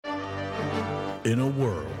In a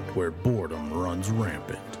world where boredom runs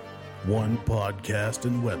rampant, one podcast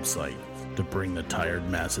and website to bring the tired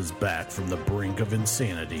masses back from the brink of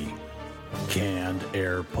insanity.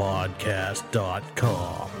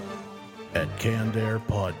 CannedAirPodcast.com. At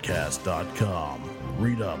CannedAirPodcast.com,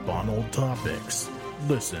 read up on old topics,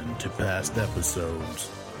 listen to past episodes,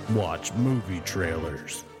 watch movie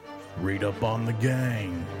trailers, read up on the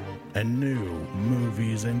gang, and new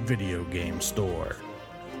movies and video game store.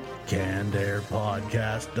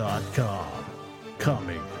 CannedAirPodcast.com.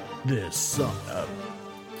 Coming this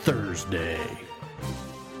Thursday.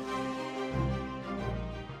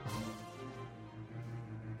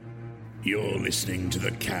 You're listening to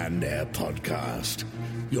the Canned Air Podcast.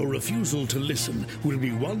 Your refusal to listen will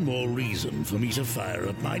be one more reason for me to fire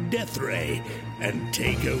up my death ray and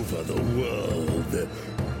take over the world.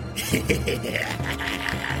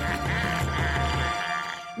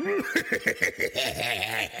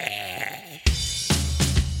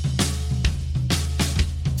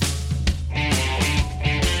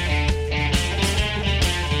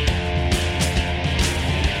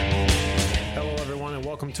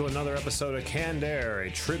 Welcome to another episode of Canned Air,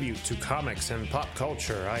 a tribute to comics and pop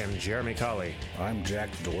culture. I am Jeremy Colley. I'm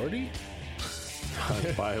Jack Doherty.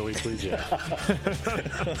 I'm Bi-Weekly Jeff.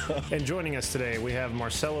 And joining us today, we have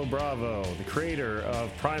Marcelo Bravo, the creator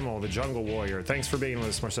of Primal, the Jungle Warrior. Thanks for being with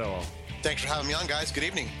us, Marcelo. Thanks for having me on, guys. Good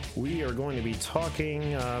evening. We are going to be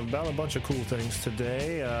talking about a bunch of cool things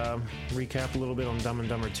today. Recap a little bit on Dumb and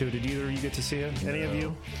Dumber 2. Did either of you get to see it? Any of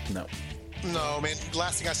you? No. No, man. The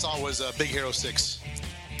last thing I saw was Big Hero 6.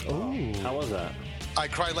 Oh, how was that? I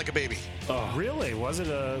cried like a baby. Oh, really? Was it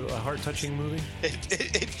a heart-touching movie?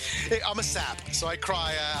 I'm a sap, so I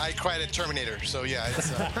cry. I cried at Terminator. So yeah, it's,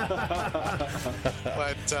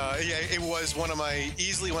 but yeah, it was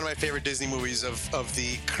easily one of my favorite Disney movies of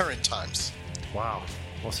the current times. Wow.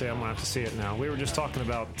 Well, see, I'm gonna have to see it now. We were just talking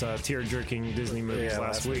about tear-jerking Disney movies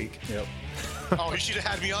last week. Yep. Oh, you should have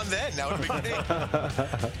had me on then. That would be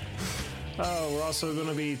great. We're also going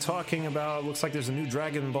to be talking about, looks like there's a new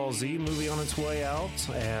Dragon Ball Z movie on its way out,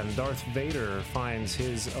 and Darth Vader finds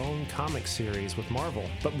his own comic series with Marvel.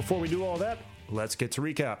 But before we do all that, let's get to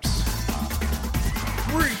recaps.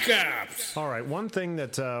 Recaps! All right, one thing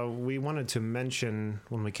that we wanted to mention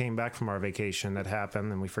when we came back from our vacation that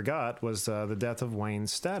happened and we forgot was the death of Wayne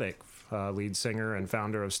Static, lead singer and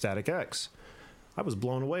founder of Static X. I was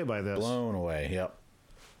blown away by this. Blown away, yep.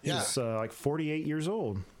 He was like 48 years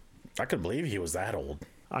old. I couldn't believe he was that old.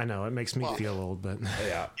 I know, it makes me feel old, but...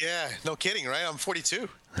 Yeah. Yeah, no kidding, right? I'm 42.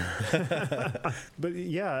 But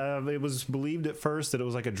yeah, it was believed at first that it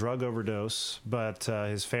was like a drug overdose, but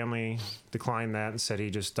his family declined that and said he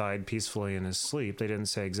just died peacefully in his sleep. They didn't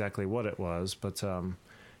say exactly what it was, but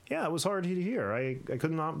yeah, it was hard to hear. I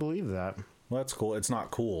could not believe that. Well, that's cool. It's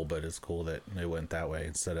not cool, but it's cool that it went that way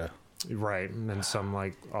instead of... Right, and then some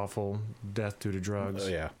like awful death due to drugs.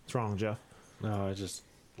 Yeah. What's wrong, Jeff? No, I just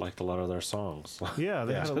liked a lot of their songs. Yeah,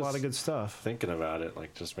 they had a lot of good stuff. Thinking about it,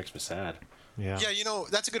 like, just makes me sad. Yeah. Yeah,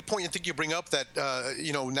 that's a good point. I think you bring up that,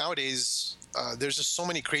 nowadays there's just so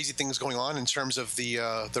many crazy things going on in terms of the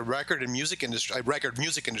record music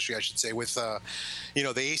industry, I should say, with, the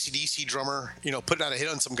AC/DC drummer, putting out a hit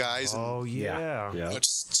on some guys. Oh, yeah.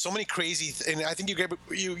 It's so many crazy, and I think you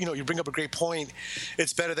bring up a great point.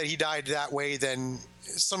 It's better that he died that way than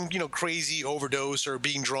some, crazy overdose or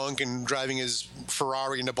being drunk and driving his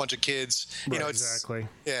Ferrari and a bunch of kids. Right, exactly.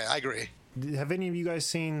 Yeah, I agree. Have any of you guys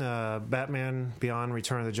seen Batman Beyond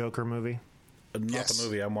Return of the Joker movie? Not the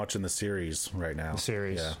movie. I'm watching the series right now. The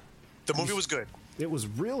series. Yeah. The movie was good. It was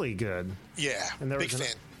really good. Yeah, and there big was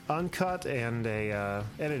fan. Uncut and a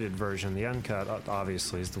edited version. The uncut,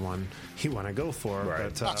 obviously, is the one you want to go for.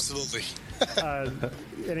 Right. But, Absolutely.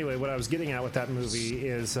 Anyway, what I was getting at with that movie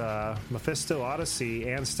is Mephisto Odyssey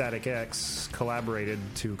and Static X collaborated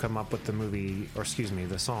to come up with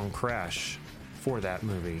the song Crash for that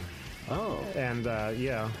movie. Oh. And,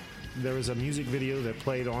 there was a music video that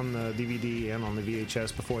played on the DVD and on the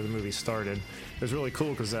VHS before the movie started. It was really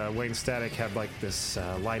cool because Wayne Static had like this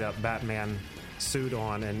light-up Batman suit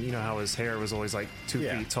on, and you know how his hair was always like 2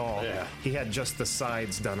 feet tall. Yeah. He had just the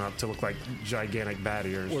sides done up to look like gigantic bat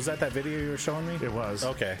ears. Was that video you were showing me? It was.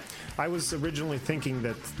 Okay. I was originally thinking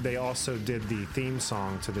that they also did the theme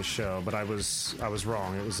song to the show, but I was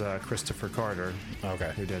wrong. It was Christopher Carter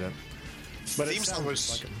who did it. But theme song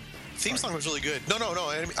was really good. No.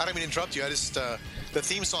 I don't mean to interrupt you. I just the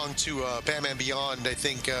theme song to Batman Beyond, I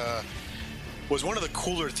think, was one of the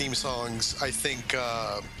cooler theme songs. I think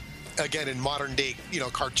again in modern day,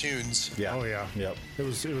 cartoons. Yeah. Oh yeah. Yep. It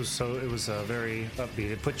was very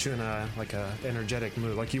upbeat. It puts you in a energetic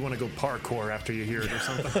mood, like you want to go parkour after you hear it or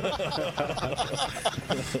something.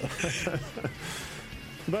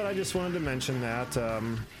 But I just wanted to mention that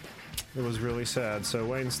it was really sad. So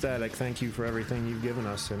Wayne Static, thank you for everything you've given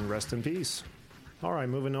us, and rest in peace. All right,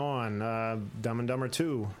 moving on. Dumb and Dumber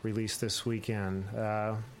 2 released this weekend,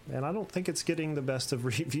 and I don't think it's getting the best of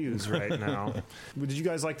reviews right now. Did you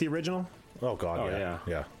guys like the original? Oh God. Oh, yeah.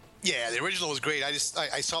 yeah. Yeah, the original was great. I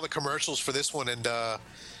saw the commercials for this one, and I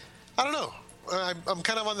don't know. I'm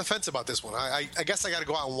kind of on the fence about this one. I guess I got to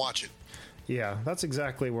go out and watch it. Yeah, that's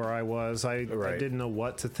exactly where I was. I Right. didn't know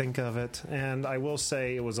what to think of it, and I will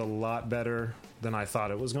say it was a lot better than I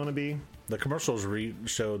thought it was going to be. The commercials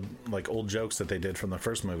showed like old jokes that they did from the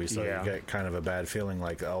first movie, so Yeah. you get kind of a bad feeling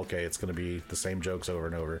like, oh, okay, it's going to be the same jokes over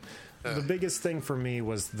and over. The biggest thing for me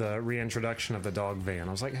was the reintroduction of the dog van.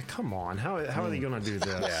 I was like, come on, how are they going to do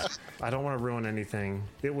this? Yeah. I don't want to ruin anything.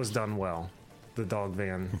 It was done well, the dog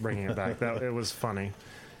van, bringing it back. It was funny.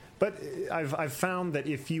 But I've found that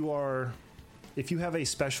if you have a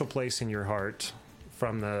special place in your heart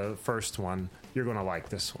from the first one, you're going to like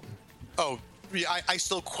this one. Oh, yeah, I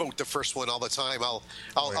still quote the first one all the time. I'll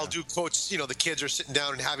do quotes. The kids are sitting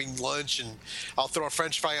down and having lunch, and I'll throw a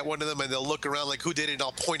French fry at one of them, and they'll look around like, who did it? And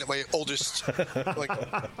I'll point at my oldest, like,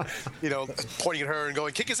 pointing at her and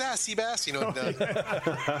going, kick his ass, Seabass.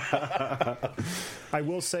 I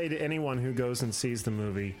will say to anyone who goes and sees the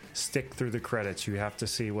movie, stick through the credits. You have to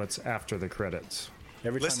see what's after the credits.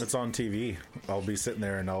 Every time Listen. it's on TV, I'll be sitting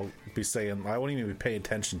there and I'll be saying, I won't even be paying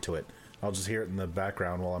attention to it. I'll just hear it in the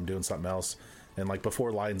background while I'm doing something else. And like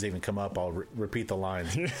before lines even come up, I'll repeat the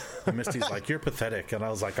lines. And Misty's like, "You're pathetic," and I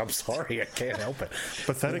was like, "I'm sorry, I can't help it."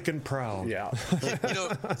 Pathetic and proud. Yeah,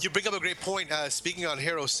 You bring up a great point. Speaking on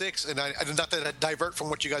Hero 6, and I not to divert from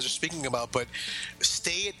what you guys are speaking about, but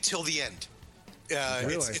stay it till the end.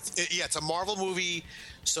 Really? It's a Marvel movie,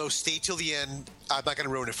 so stay till the end. I'm not going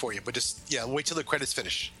to ruin it for you, but just wait till the credits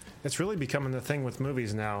finish. It's really becoming the thing with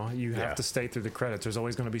movies now. You have Yeah. to stay through the credits. There's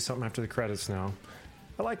always going to be something after the credits now.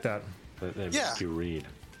 I like that. They Yeah. make you read.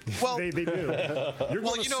 Well, They do. You're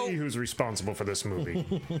going to you know- see who's responsible for this movie.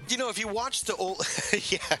 if you watch the old,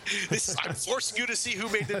 I'm forcing you to see who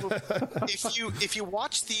made the movie. If you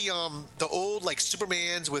watch the old like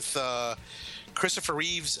Supermans with Christopher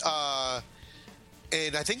Reeves,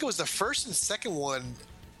 and I think it was the first and second one.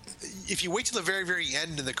 If you wait till the very, very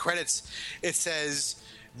end in the credits, it says,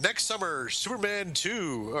 next summer, Superman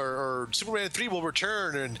 2 or Superman 3 will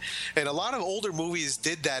return. And a lot of older movies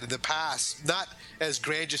did that in the past. Not as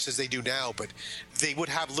grandiose as they do now, but they would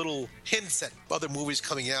have little hints at other movies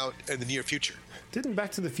coming out in the near future. Didn't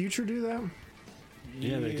Back to the Future do that?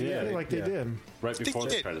 Yeah, they I did. feel like they did. Right before they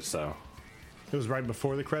the did. credits, though. It was right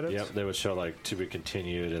before the credits? Yep, they would show like to be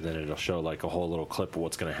continued, and then it'll show like a whole little clip of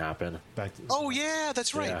what's going to happen. Back to, Oh, yeah,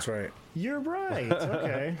 that's right. Yeah. that's right. You're right.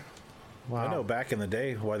 Okay. Wow. I know back in the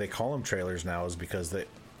day why they call them trailers now is because they,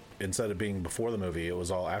 instead of being before the movie, it was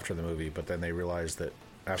all after the movie. But then they realized that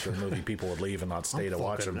after the movie, people would leave and not stay to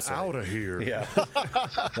watch them. So out of here. yeah,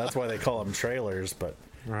 that's why they call them trailers. But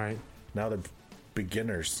Right. now they're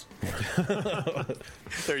beginners.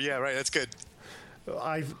 Yeah, right. That's good.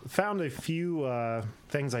 I found a few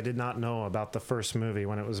things I did not know about the first movie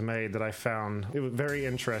when it was made that I found it was very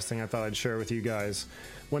interesting. I thought I'd share with you guys.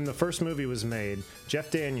 When the first movie was made, Jeff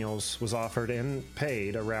Daniels was offered and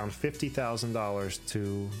paid around $50,000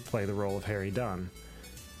 to play the role of Harry Dunn,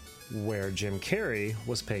 where Jim Carrey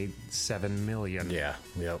was paid $7 million. Yeah.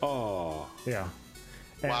 Yep. Oh, Yeah.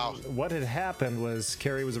 And Wow. what had happened was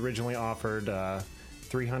Carrey was originally offered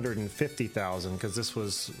 $350,000 because this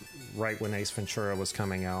was right when Ace Ventura was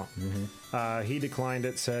coming out. He declined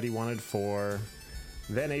it, said he wanted $4.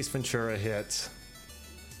 Then Ace Ventura hit.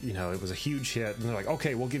 You know, it was a huge hit, and they're like,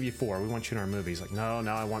 "Okay, we'll give you $4. We want you in our movie." He's like, "No,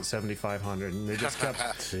 I want $7,500." And they just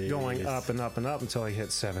kept going up and up and up until he hit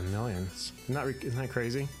 $7 million. Isn't that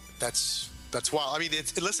crazy? That's wild. I mean,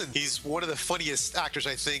 listen, he's one of the funniest actors,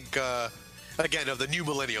 I think. Again, of the new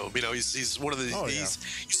millennium, he's one of the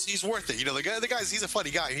he's worth it. The guy's he's a funny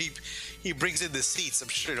guy. He brings in the seats. I'm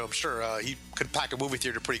sure he could pack a movie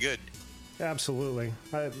theater pretty good. Absolutely.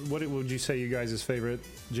 What would you say you guys' favorite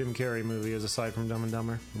Jim Carrey movie is aside from Dumb and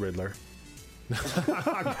Dumber? Riddler. Come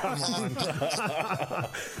on,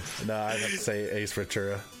 No, I'd have to say Ace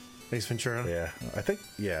Ventura. Ace Ventura. Yeah, I think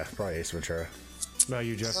probably Ace Ventura. What about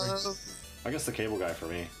you, Jeffrey? I guess the Cable Guy for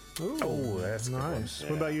me. Ooh, Oh, that's a good one. nice.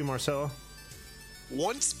 What about you, Marcelo?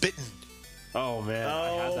 Once Bitten. Oh man, I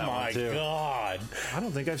had Oh that my one too. god. I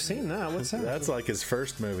don't think I've seen that. What's that? That's like his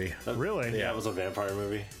first movie. Really? Yeah, it was a vampire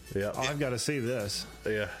movie. Yeah. Oh, I've got to see this.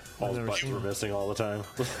 Yeah. All his never buttons seen were it. missing all the time.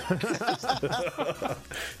 I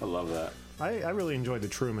love that. I really enjoyed the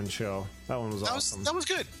Truman Show. That one was awesome. That was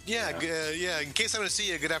good. Yeah, yeah. In case I'm going to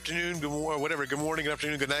see you, good afternoon, good morning, whatever. Good morning, good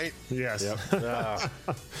afternoon, good night. Yes. Ah,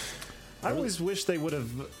 I always wish they would have.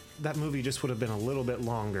 That movie just would have been a little bit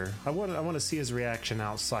longer. I want to see his reaction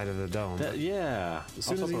outside of the dome. Yeah. As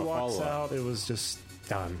soon as he walks out, it was just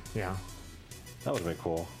done. Yeah. That would have been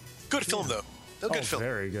cool. Good film though. Good film.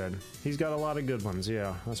 Very good. He's got a lot of good ones.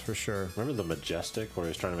 Yeah, that's for sure. Remember The Majestic, where he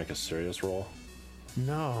was trying to make a serious role?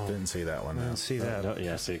 No, didn't see that one. I No. didn't see that. No,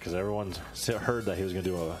 yeah, see, because everyone heard that he was going to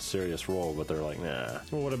do a serious role, but they're like, nah.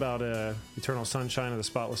 Well, what about Eternal Sunshine of the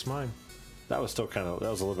Spotless Mind? That was still that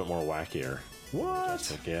was a little bit more wackier. What?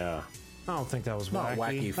 Majestic, yeah. I don't think that was Not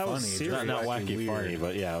wacky That was funny, serious. Not wacky wacky weird. funny,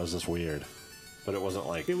 but yeah, it was just weird. But it wasn't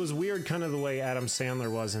like, It was weird, kind of the way Adam Sandler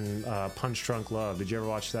was in Punch Drunk Love. Did you ever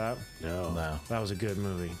watch that? no. That was a good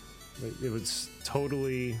movie. It was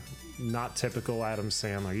totally not typical Adam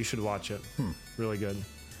Sandler. You should watch it. Really good.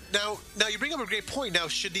 Now you bring up a great point. Now,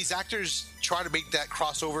 should these actors try to make that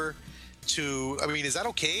crossover? I mean, is that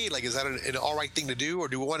okay? Like, is that an all right thing to do, or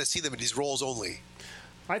do we want to see them in these roles only?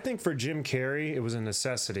 I think for Jim Carrey, it was a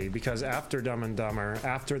necessity because after Dumb and Dumber,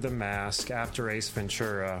 after The Mask, after Ace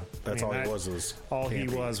Ventura, That's all he was all he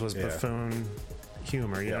campy. was Yeah. buffoon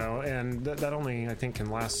humor, you know, and that only I think can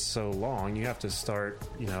last so long. You have to start,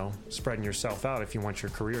 spreading yourself out if you want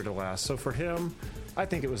your career to last. So for him, I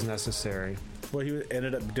think it was necessary. Well, he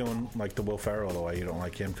ended up doing like the Will Ferrell the way you don't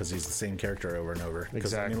like him because he's the same character over and over. 'Cause, I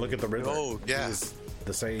Exactly. mean, look at the Riddler. Oh, yeah. He was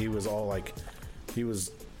the same. He was all like, he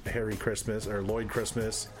was Harry Christmas or Lloyd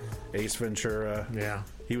Christmas, Ace Ventura. Yeah.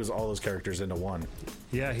 He was all those characters into one.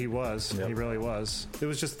 Yeah, he was. Yep. He really was. It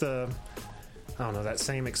was just I don't know, that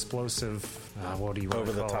same explosive, what do you want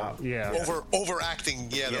Over to the call top. it? Yeah. Overacting,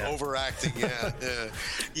 the Yeah. overacting, yeah.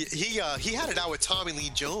 He had it out with Tommy Lee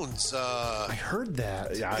Jones. I heard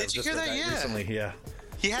that. Yeah, I Did you just hear read that? Yeah. recently. Yeah.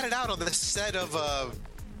 He had it out on the set of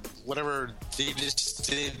whatever they just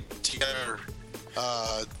did together.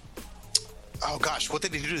 Oh gosh, what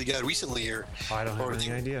did they do together recently? I don't have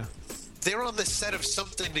any idea. They were on the set of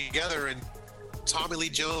something together, and Tommy Lee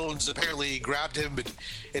Jones apparently grabbed him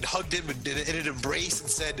and hugged him and in an embrace and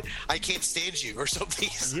said, "I can't stand you," or something.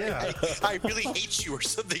 He said, Yeah. I really hate you, or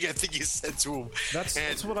something. I think he said to him.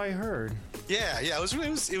 That's what I heard. Yeah. It was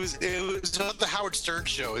on the Howard Stern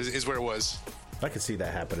show. Is where it was. I could see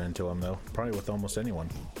that happening to him though. Probably with almost anyone.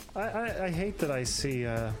 I hate that I see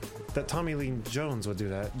that Tommy Lee Jones would do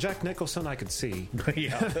that. Jack Nicholson, I could see.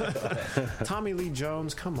 Yeah. Tommy Lee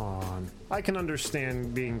Jones, come on. I can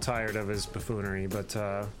understand being tired of his buffoonery, but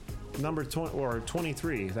number 20 or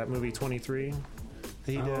 23, that movie 23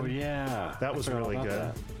 that he did. Oh, yeah. That was I forgot really about good.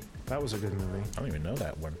 that. That was a good movie. I don't even know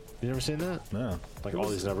that one. You never seen that? No. Like all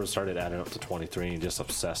these numbers started adding up to 23 and just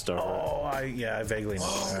obsessed over it. Oh, I vaguely know.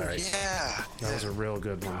 Oh All right. yeah. That was a real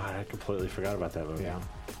good one. God, I completely forgot about that movie. Yeah.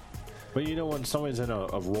 But you know, when someone's in a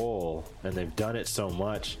role and they've done it so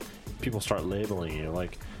much, people start labeling you.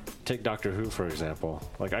 Like, take Doctor Who, for example.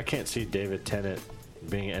 Like, I can't see David Tennant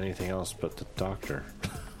being anything else but the Doctor.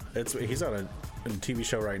 He's on a TV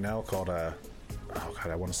show right now called oh god,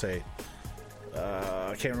 I want to say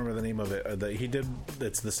I can't remember the name of it.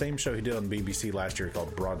 It's the same show he did on BBC last year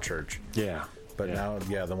called Broadchurch. Yeah. But now,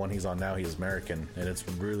 the one he's on now, he's American, and it's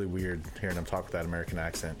really weird hearing him talk with that American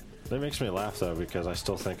accent. That makes me laugh, though, because I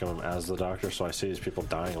still think of him as the Doctor, so I see these people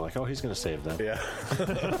dying, like, oh, he's going to save them. Yeah.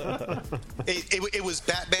 It was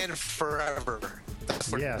Batman Forever.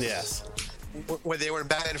 That's what, Yes. When they were in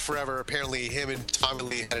Batman Forever, apparently him and Tommy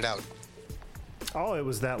Lee had it out. Oh, it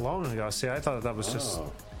was that long ago. See, I thought that was just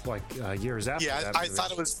like years after Yeah, that I movie.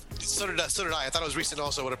 thought it was. So did I. I thought it was recent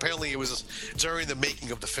also, but apparently it was during the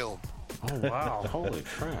making of the film. Oh, wow. Holy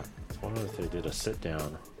crap. I wonder if they did a sit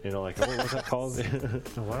down. You know, like, what was that called?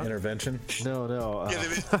 What? Intervention. No.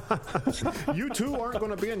 You two aren't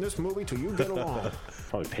going to be in this movie till you get along.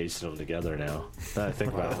 Probably pasted them together now. Now I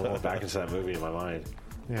think about it, I'm going back into that movie in my mind.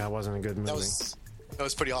 Yeah, it wasn't a good movie. That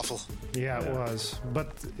was pretty awful. Yeah, it was.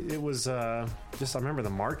 But it was just, I remember the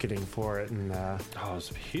marketing for it, and Oh, it was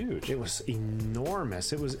huge. it was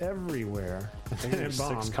enormous. It was everywhere. I think And it it was 6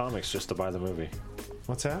 bombed. comics just to buy the movie.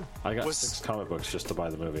 What's that? I got Was- 6 comic books just to buy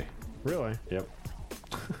the movie. Really? Yep.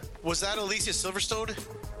 Was that Alicia Silverstone?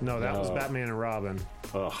 No, that was No. Batman and Robin.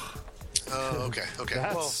 Ugh. Oh, okay.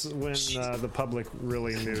 That's when the public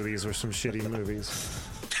really knew these were some shitty movies.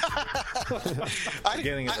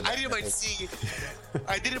 Beginning of the I didn't mind seeing.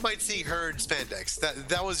 I didn't mind seeing her in spandex.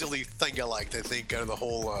 That was the only thing I liked. I think out of the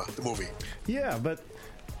whole the movie. Yeah, but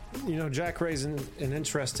Jack raised an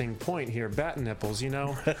interesting point here. Bat nipples,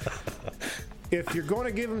 If you're going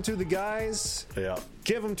to give them to the guys, Yeah.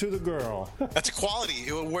 give them to the girl. That's equality.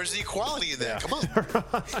 Where's the equality in that? Yeah. Come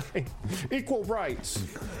on. Equal rights.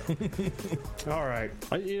 All right.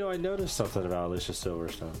 I noticed something about Alicia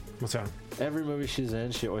Silverstone. What's that? Every movie she's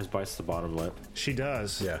in, she always bites the bottom lip. She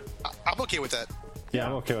does. Yeah. I'm okay with that. Yeah,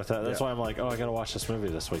 I'm okay with that. That's Yeah. why I'm like, I gotta watch this movie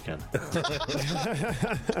this weekend.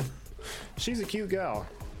 She's a cute gal.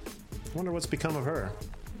 Wonder what's become of her.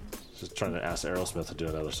 Just trying to ask Aerosmith to do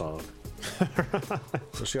another song.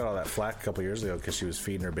 So she got all that flack a couple years ago because she was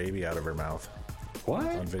feeding her baby out of her mouth What?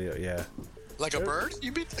 on video. Yeah. Like a bird?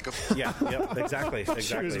 You mean like a? Yeah. Yep. Exactly. She was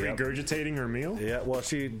Exactly. Yep. regurgitating her meal. Yeah. Well,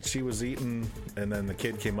 she was eating, and then the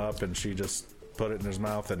kid came up, and she just put it in his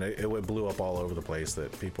mouth, and it blew up all over the place.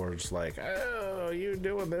 That people were just like, "Oh, you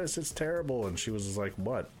doing this? It's terrible." And she was just like,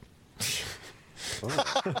 "What?"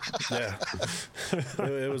 Yeah.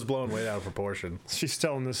 It was blown way out of proportion. She's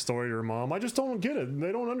telling this story to her mom. I just don't get it.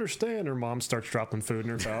 They don't understand. Her mom starts dropping food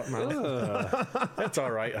in her mouth. That's all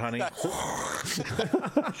right, honey.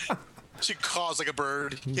 She caws like a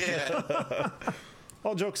bird. Yeah.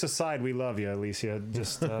 All jokes aside, we love you, Alicia.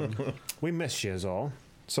 Just we miss you is all.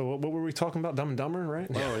 So what were we talking about? Dumb and Dumber, right?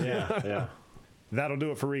 Oh, yeah, yeah. That'll do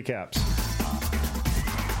it for recaps.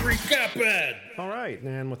 Recap it! All right,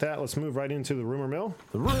 and with that, let's move right into the rumor mill.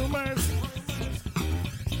 The rumors.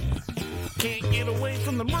 Can't get away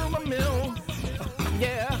from the rumor mill.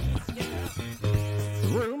 Yeah.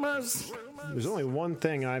 Rumors. There's only one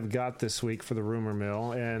thing I've got this week for the rumor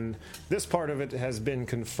mill, and this part of it has been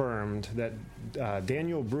confirmed that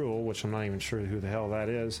Daniel Bruhl, which I'm not even sure who the hell that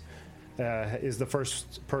is the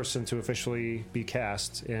first person to officially be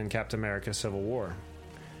cast in Captain America: Civil War.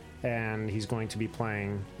 And he's going to be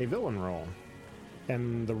playing a villain role.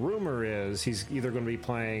 And the rumor is he's either going to be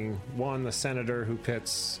playing the senator who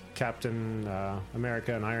pits Captain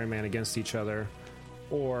America and Iron Man against each other,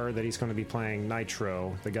 or that he's going to be playing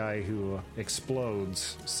Nitro, the guy who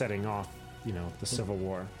explodes, setting off, the Civil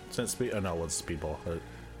War. Since what's Speedball?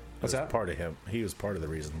 What's that? Part of him. He was part of the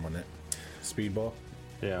reason, wasn't it? Speedball.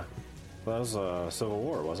 Yeah. Well, that was Civil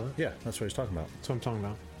War, wasn't it? Yeah, that's what he's talking about. That's what I'm talking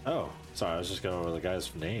about. Oh, sorry. I was just going over the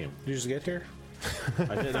guy's name. Did you just get there?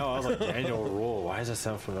 I didn't know. I was like, Daniel Rule. Why does that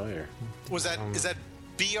sound familiar? Is that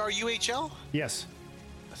BRUHL? Yes.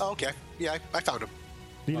 Oh, okay. Yeah, I found him.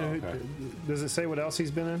 Do you know? okay. Does it say what else he's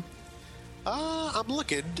been in? I'm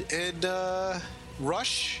looking, and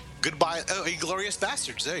Rush, Goodbye, Inglorious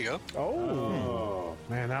Bastards. There you go. Oh,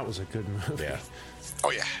 man, that was a good movie. Yeah. Oh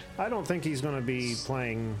yeah. I don't think he's going to be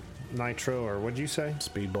playing Nitro, or what'd you say?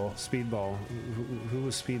 Speedball. Speedball. Who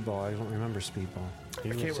was Speedball? I don't remember Speedball.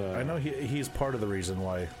 I know he's part of the reason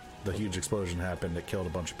why the huge explosion happened. It killed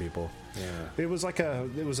a bunch of people. Yeah. It was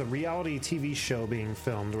a reality TV show being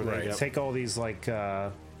filmed where they Right. take all these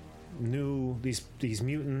these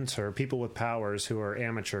mutants or people with powers who are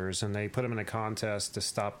amateurs, and they put them in a contest to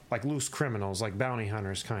stop loose criminals, like bounty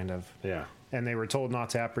hunters, kind of. Yeah. And they were told not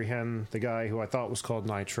to apprehend the guy who I thought was called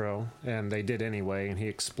Nitro, and they did anyway, and he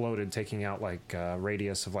exploded, taking out a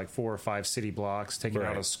radius of 4 or 5 city blocks, taking out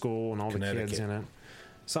Right. a school and all the kids in it.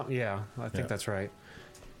 I think that's right.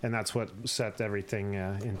 And that's what set everything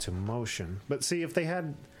into motion. But see, if they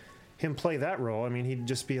had him play that role, I mean, he'd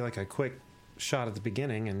just be like a quick shot at the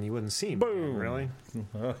beginning, and you wouldn't see him. Boom. Really?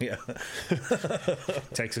 Oh yeah.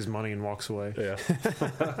 Takes his money and walks away. Yeah.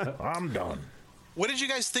 I'm done. What did you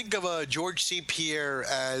guys think of George St. Pierre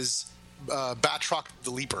as Batroc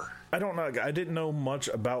the Leaper? I don't know. I didn't know much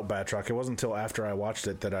about Batroc. It wasn't until after I watched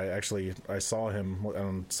it that I saw him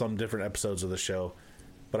on some different episodes of the show.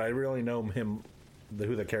 But I really know him,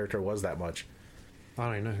 who the character was that much. I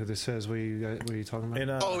don't even know who this is. What are you talking about?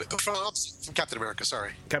 In From Captain America,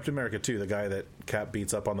 sorry. Captain America 2, the guy that Cap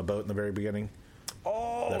beats up on the boat in the very beginning.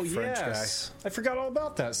 Oh, the French yes. I forgot all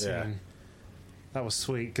about that scene. Yeah. That was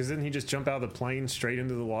sweet, because didn't he just jump out of the plane straight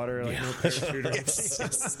into the water like no parachute?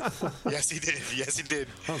 Yes, he did. Yes, he did.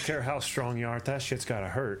 I don't care how strong you are, that shit's gotta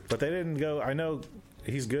hurt. But they didn't go. I know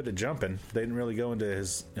he's good at jumping. They didn't really go into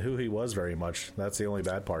who he was very much. That's the only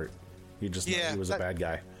bad part. You just know he was a bad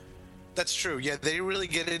guy. That's true. Yeah, they didn't really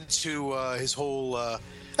get into his whole.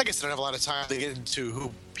 I guess they don't have a lot of time to get into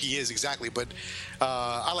who he is exactly, but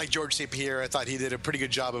I like George St. Pierre. I thought he did a pretty good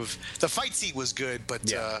job of. The fight scene was good, but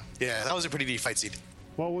that was a pretty neat fight scene.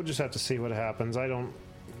 Well, we'll just have to see what happens. I don't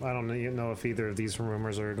know if either of these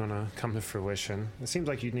rumors are going to come to fruition. It seems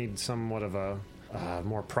like you need somewhat of a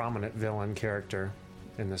more prominent villain character.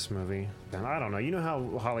 in this movie. And I don't know. You know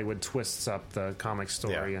how Hollywood twists up the comic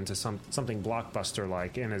story into something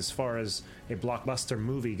blockbuster-like. And as far as a blockbuster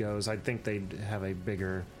movie goes, I think they'd have a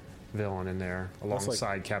bigger villain in there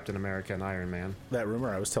alongside Captain America and Iron Man. That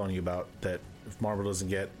rumor I was telling you about, that if Marvel doesn't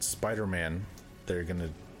get Spider-Man, they're going to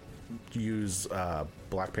use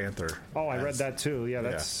Black Panther. Oh, I read that too. Yeah,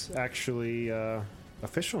 that's actually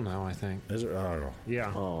official now, I think. Is it? I don't know.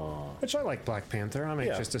 Yeah. Which I like Black Panther. I'm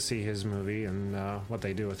anxious to see his movie and what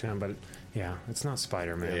they do with him. But yeah, it's not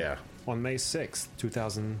Spider-Man. Yeah. On May 6th,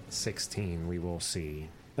 2016, we will see.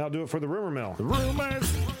 That'll do it for the Rumor Mill. The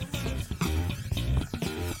rumors.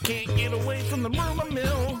 Can't get away from the rumor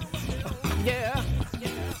mill. Yeah.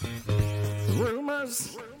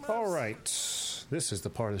 Rumors. All right. This is the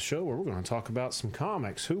part of the show where we're going to talk about some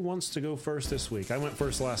comics. Who wants to go first this week? I went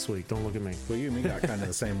first last week. Don't look at me. Well, you and me got kind of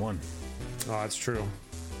the same one. Oh, that's true.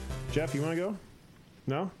 Jeff, you want to go?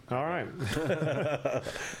 No? All right.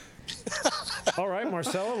 All right,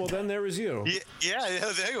 Marcella. Well, then there is you. Yeah.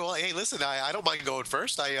 Well, hey, listen, I don't mind going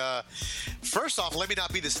first. First off, let me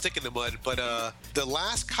not be the stick in the mud, but the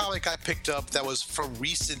last comic I picked up that was from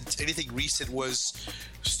anything recent was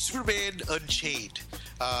Superman Unchained,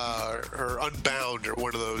 or Unbound, or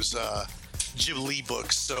one of those Jim Lee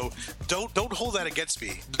books. So don't hold that against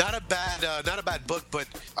me. Not a bad book, but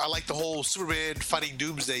I like the whole Superman fighting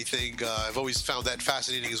Doomsday thing. I've always found that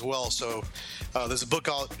fascinating as well. So there's a book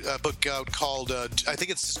out called I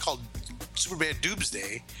think it's called Superman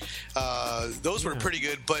Doomsday. Those were pretty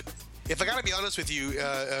good, but if I gotta be honest with you,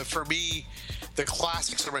 for me, the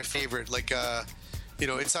classics are my favorite. Like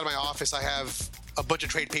inside my office, I have a bunch of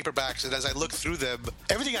trade paperbacks, and as I look through them,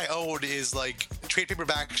 everything I own is like trade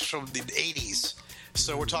paperbacks from the 80s.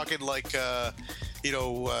 So we're talking like 70s,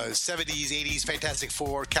 80s, Fantastic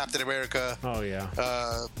Four, Captain America. Oh, yeah.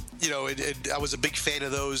 And I was a big fan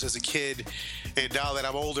of those as a kid. And now that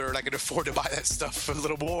I'm older and I can afford to buy that stuff a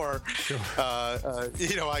little more, sure.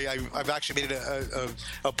 I've actually made it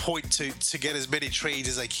a point to get as many trades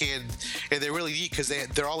as I can. And they're really neat because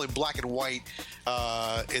they're all in black and white.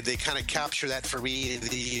 And they kind of capture that for me.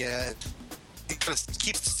 It kind of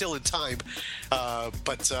keeps it still in time.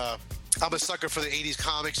 But I'm a sucker for the 80s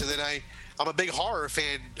comics. And then I'm a big horror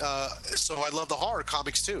fan. So I love the horror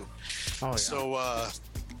comics too. Oh, yeah. So,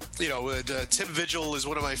 Tim Vigil is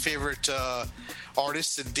one of my favorite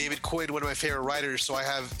artists, and David Quinn, one of my favorite writers. So I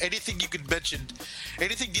have anything you could mention,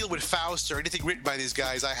 anything dealing with Faust or anything written by these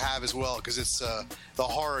guys, I have as well, because it's the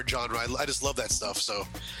horror genre. I just love that stuff. So,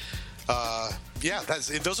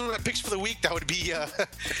 those are my picks for the week. That would be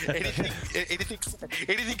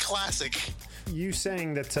anything classic. You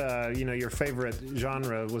saying that your favorite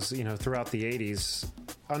genre was throughout the 80s,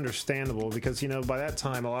 understandable, because by that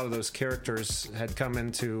time a lot of those characters had come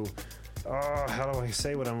into how do I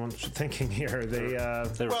say what I'm thinking here?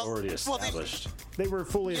 They were already established. They were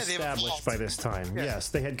fully established by this time. Yeah. Yes,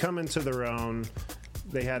 they had come into their own.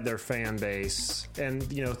 They had their fan base, and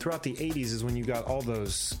throughout the 80s is when you got all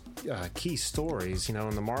those key stories.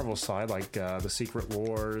 On the Marvel side, like the Secret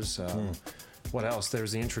Wars. What else?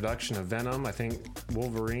 There's the introduction of Venom. I think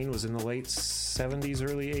Wolverine was in the late 70s,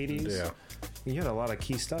 early 80s. Yeah. You had a lot of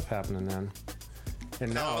key stuff happening then.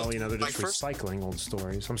 And now, they're just recycling old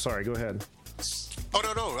stories. I'm sorry, go ahead.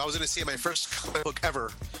 Oh, no. I was going to say my first comic book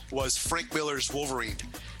ever was Frank Miller's Wolverine.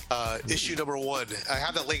 Issue number 1. I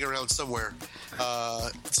have that laying around somewhere.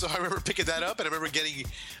 So I remember picking that up, and I remember getting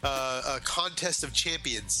a Contest of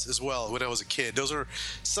Champions as well when I was a kid. Those are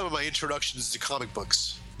some of my introductions to comic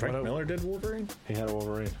books. Frank Miller did Wolverine? He had a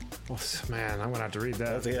Wolverine. Oh, man, I'm going to have to read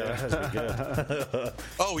that. That has to be good.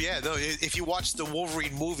 Oh, yeah. No, if you watch the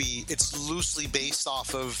Wolverine movie, it's loosely based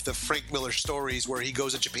off of the Frank Miller stories where he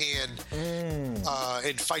goes to Japan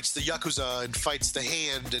and fights the Yakuza and fights the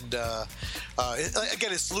Hand. And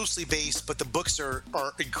again, it's loosely based, but the books are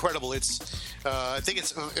incredible. It's I think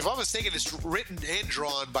it's, if I'm mistaken, it's written and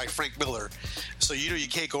drawn by Frank Miller. So you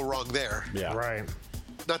can't go wrong there. Yeah. Right.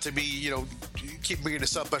 Not to be, keep bringing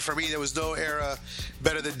this up, but for me, there was no era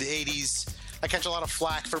better than the 80s. I catch a lot of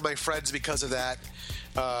flack from my friends because of that.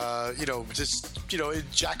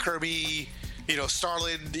 Jack Kirby,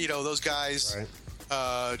 Starlin, those guys. Right.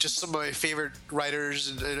 Just some of my favorite writers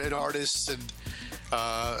and artists. And,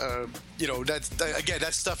 that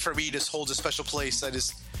stuff for me just holds a special place.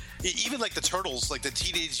 Even like the Turtles, like the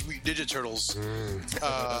Teenage Mutant Ninja Turtles.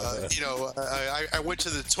 I went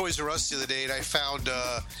to the Toys R Us the other day and I found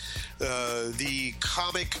the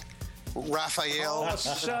comic Raphael. Oh,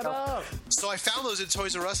 shut up. So I found those in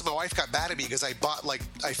Toys R Us, and my wife got mad at me because I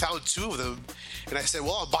found 2 of them, and I said,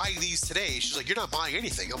 well, I'm buying these today. She's like, you're not buying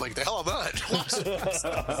anything. I'm like, the hell I'm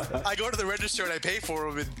not. I go to the register and I pay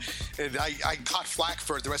for them, and I caught flack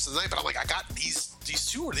for it the rest of the night, but I'm like, I got these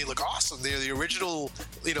 2, and they look awesome. They're the original,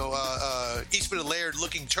 Eastman and Laird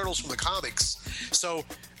looking turtles from the comics. So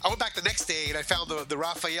I went back the next day and I found the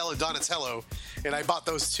Raphael and Donatello, and I bought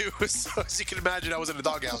those too. So as you can imagine, I was in a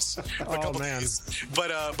doghouse for a couple days.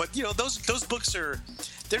 But those books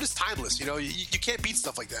they're just timeless. You can't beat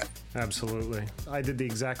stuff like that. Absolutely. I did the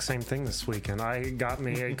exact same thing this weekend. I got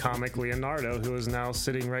me a comic Leonardo who is now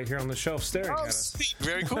sitting right here on the shelf staring at us. Sweet.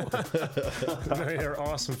 Very cool. They're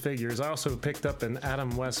awesome figures. I also picked up an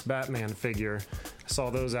Adam West Batman figure. Saw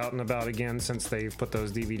those out and about again since they put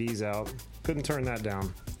those DVDs out. Couldn't turn that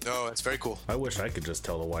down. No, it's very cool. I wish I could just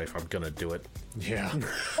tell the wife I'm gonna do it. Yeah.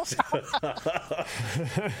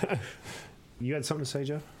 You had something to say,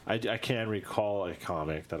 Jeff? I can recall a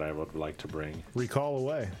comic that I would like to bring. Recall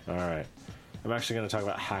away. All right. I'm actually going to talk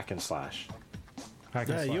about Hack and Slash.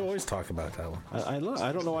 Yeah, you always talk about that one.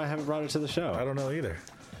 I don't know why I haven't brought it to the show. I don't know either.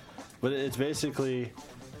 But it's basically,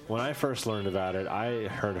 when I first learned about it, I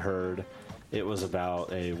heard it was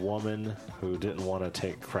about a woman who didn't want to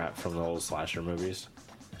take crap from the old slasher movies.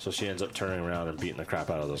 So she ends up turning around and beating the crap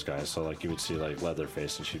out of those guys. So like you would see like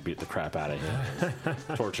Leatherface, and she'd beat the crap out of him,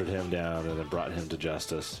 tortured him down, and then brought him to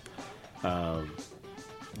justice. Now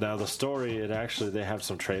the story, they have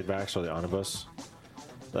some trade backs or the omnibus.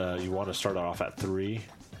 You want to start off at 3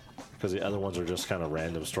 because the other ones are just kind of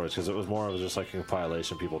random stories. Because it was more of just like a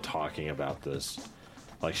compilation, people talking about this.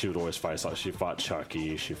 Like she would always fight. She fought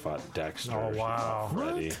Chucky, she fought Dexter. Oh wow, she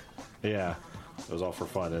fought Freddy. Yeah. It was all for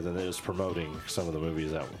fun, and then it was promoting some of the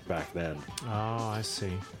movies that back then. Oh, I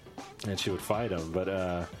see. And she would fight them, but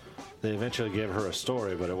they eventually gave her a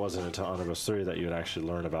story, but it wasn't until Omnibus 3 that you would actually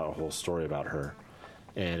learn about a whole story about her.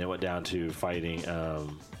 And it went down to fighting,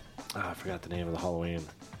 I forgot the name of the Halloween.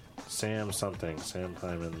 Sam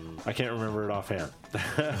Hyman. I can't remember it offhand.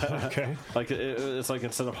 Okay. Like it's like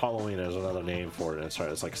instead of Halloween, there's another name for it.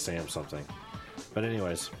 It's like Sam something. But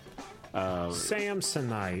anyways.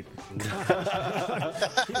 Samsonite.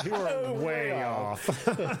 You are way off.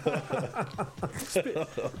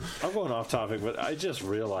 I'm going off topic, but I just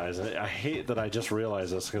realized, and I hate that I just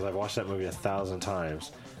realized this because I've watched that movie 1,000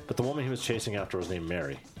 times, but the woman he was chasing after was named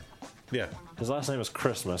Mary. Yeah. His last name is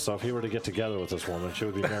Christmas, so if he were to get together with this woman, she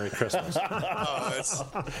would be Merry Christmas.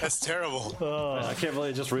 Oh, that's terrible. I can't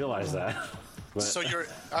believe I just realized that. But, So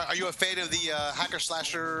are you a fan of the hacker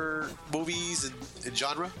slasher movies and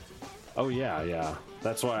genre? oh, yeah.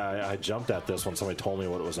 That's why I jumped at this when somebody told me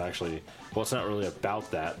what it was actually. Well, it's not really about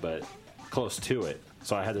that, but close to it.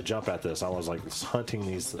 So I had to jump at this. I was like hunting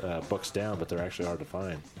these books down, but they're actually hard to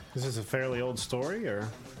find. Is this a fairly old story, or?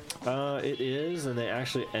 It is, and they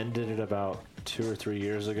actually ended it about 2 or 3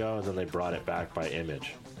 years ago, and then they brought it back by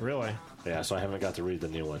Image. Really? Yeah, so I haven't got to read the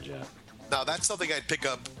new ones yet. Now that's something I'd pick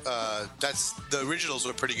up. That's the originals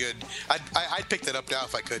were pretty good. I'd pick that up now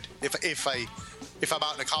if I could. If I'm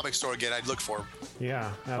out in a comic store again, I'd look for them.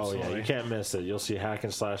 Yeah, absolutely. Oh yeah, you can't miss it. You'll see Hack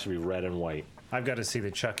and Slash will be red and white. I've got to see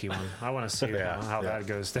the Chucky one. I want to see how that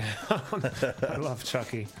goes down. I love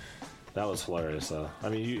Chucky. That was hilarious, though. I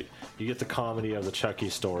mean, you get the comedy of the Chucky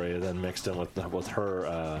story, and then mixed in with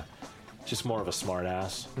her, just more of a smart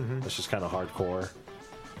ass. Mm-hmm. It's just kind of hardcore.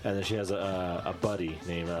 And then she has a buddy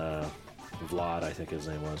named Vlad, I think his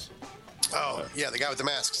name was. Oh yeah, the guy with the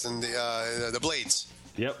masks and the blades.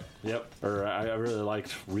 Yep. Or I really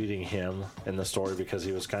liked reading him in the story because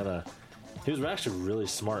he was actually really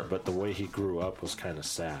smart, but the way he grew up was kind of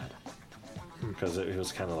sad. Because he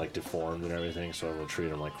was kind of like deformed and everything, so everyone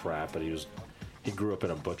treated him like crap. But he grew up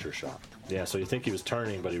in a butcher shop. Yeah, so you think he was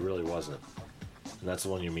turning, but he really wasn't. And that's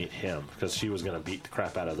when you meet him, because she was going to beat the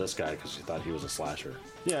crap out of this guy because she thought he was a slasher.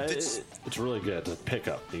 Yeah, it's really good to pick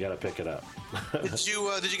up. You got to pick it up. Did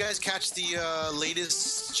you guys catch the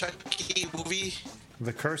latest Chucky movie?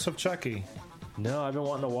 The Curse of Chucky. No, I've been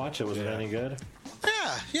wanting to watch it. Was it any good?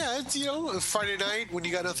 Yeah. It's Friday night when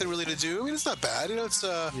you got nothing really to do. I mean, it's not bad. It's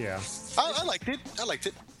Yeah. I liked it.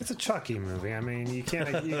 It's a Chucky movie. I mean, you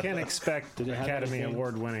can't expect Academy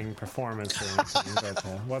Award-winning performance or anything. But,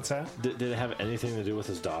 what's that? Did it have anything to do with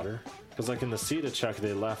his daughter? Because like in the Seed of Chucky,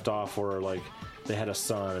 they left off where like they had a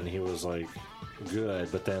son and he was like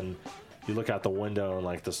good, but then you look out the window and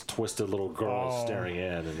like this twisted little girl is staring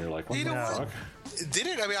in, and you're like, what the fuck? Did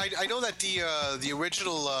it? I mean, I know that the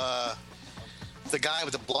original. The guy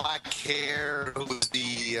with the black hair, who was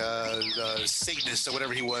the Satanist or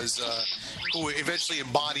whatever he was, who eventually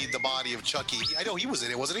embodied the body of Chucky. I know he was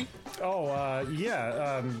in it, wasn't he? Oh,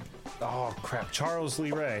 yeah. Oh crap, Charles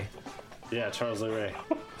Lee Ray. Yeah, Charles Lee Ray.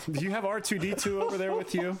 Do you have R2D2 over there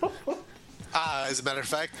with you? As a matter of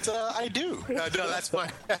fact, I do. No,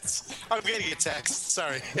 I'm getting a text.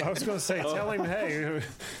 Sorry. I was going to say, tell him, hey.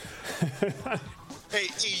 Hey,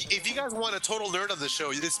 if you guys want a total nerd on the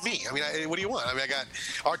show, it's me. I mean, what do you want? I mean, I got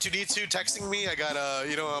R2D2 texting me. I got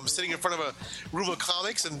I'm sitting in front of a room of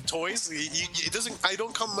comics and toys. It doesn't. I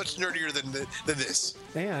don't come much nerdier than this.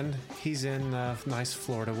 And he's in nice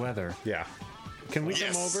Florida weather. Yeah. Can we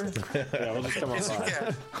Yes. come over? Yeah, we'll just come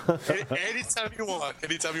outside. Yeah. Anytime you want.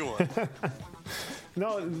 Anytime you want.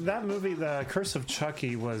 No, that movie, The Curse of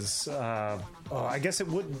Chucky, was, I guess it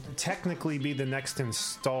would technically be the next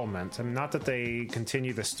installment. I mean, not that they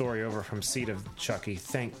continue the story over from Seed of Chucky,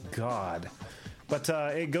 thank God. But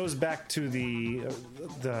it goes back to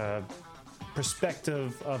the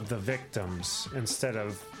perspective of the victims instead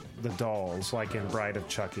of the dolls, like in Bride of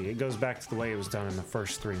Chucky. It goes back to the way it was done in the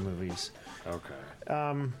first 3 movies. Okay.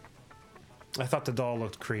 I thought the doll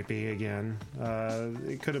looked creepy again.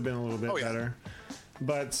 It could have been a little bit better.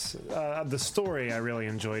 But the story I really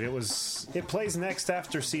enjoyed. It plays next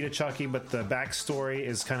after Seed of Chucky, but the backstory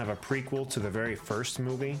is kind of a prequel to the very first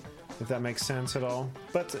movie, if that makes sense at all.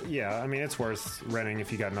 But yeah, I mean, it's worth renting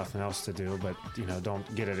if you got nothing else to do, but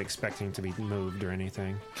don't get it expecting to be moved or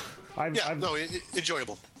anything.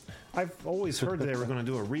 Enjoyable. I've always heard they were going to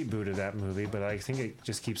do a reboot of that movie, but I think it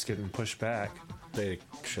just keeps getting pushed back. They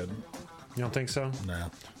shouldn't. You don't think so? No.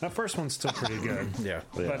 That first one's still pretty good. Yeah.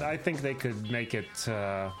 But I think they could make it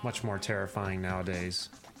much more terrifying nowadays.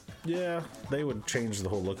 Yeah, they would change the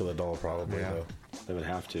whole look of the doll probably, though. They would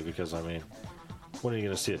have to, because, I mean, when are you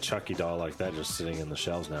going to see a Chucky doll like that just sitting in the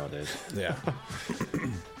shelves nowadays? Yeah.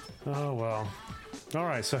 Oh, well. All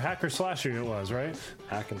right, so hack or slasher it was, right?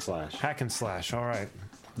 Hack and slash. Hack and slash, all right.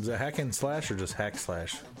 Is it hack and slash or just hack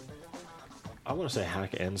slash? I want to say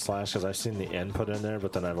hack and slash because I've seen the N put in there,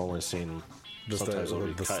 but then I've only seen Just sometimes it'll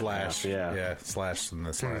be the cut in slash. half. Yeah. Yeah, slash and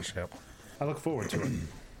the slash, yep. I look forward to it.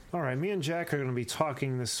 All right, me and Jack are going to be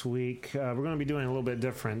talking this week. We're going to be doing a little bit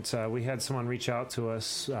different. We had someone reach out to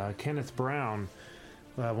us, Kenneth Brown,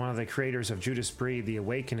 one of the creators of Judas Breed, The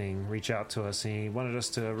Awakening, reach out to us. He wanted us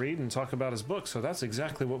to read and talk about his book, so that's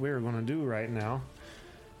exactly what we were going to do right now.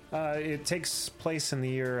 It takes place in the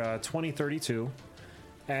year 2032,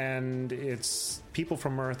 and it's people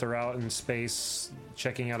from Earth are out in space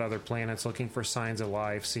checking out other planets, looking for signs of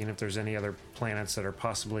life, seeing if there's any other planets that are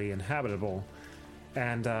possibly inhabitable.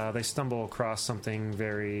 And they stumble across something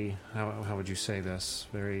very, how would you say this?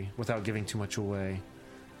 Very, without giving too much away.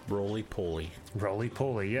 Roly-poly.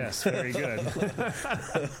 Roly-poly, yes, very good.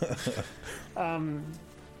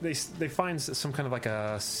 They find some kind of like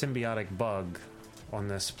a symbiotic bug on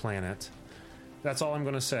this planet. That's all I'm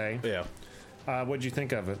going to say. Yeah. What'd you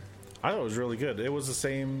think of it? I thought it was really good. It was the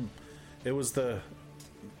same. It was the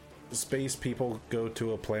space people go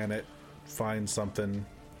to a planet, find something,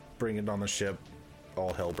 bring it on the ship,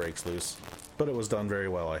 all hell breaks loose. But it was done very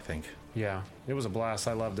well, I think. Yeah, it was a blast.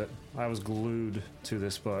 I loved it. I was glued to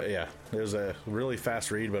this book. Yeah, it was a really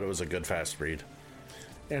fast read, but it was a good fast read.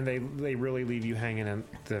 And they really leave you hanging at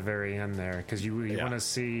the very end there, because you want to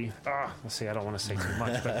see... let's see, I don't want to say too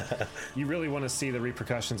much, but you really want to see the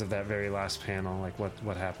repercussions of that very last panel, like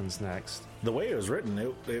what happens next. The way it was written,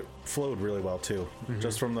 it flowed really well, too. Mm-hmm.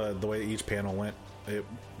 Just from the way each panel went,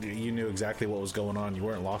 you knew exactly what was going on. You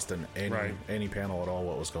weren't lost in any panel at all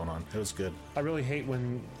what was going on. It was good. I really hate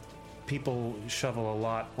when people shovel a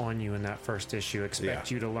lot on you in that first issue, expect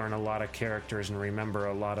you to learn a lot of characters and remember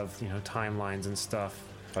a lot of timelines and stuff.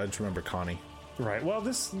 I just remember Connie. Right. Well,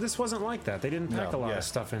 this wasn't like that. They didn't pack a lot of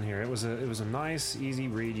stuff in here. It was a nice, easy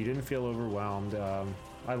read. You didn't feel overwhelmed.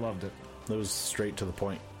 I loved it. It was straight to the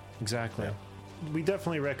point. Exactly. Yeah. We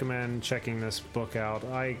definitely recommend checking this book out.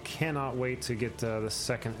 I cannot wait to get the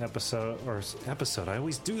second episode. I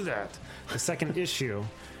always do that. The second issue.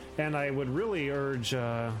 And I would really urge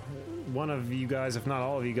one of you guys, if not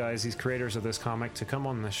all of you guys, these creators of this comic, to come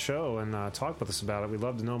on the show and talk with us about it. We'd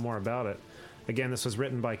love to know more about it. Again, this was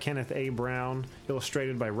written by Kenneth A. Brown,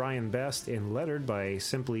 illustrated by Ryan Best, and lettered by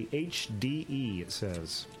simply HDE, it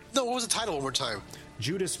says. No, what was the title one more time?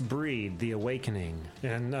 Judas Breed, The Awakening.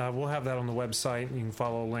 And we'll have that on the website. You can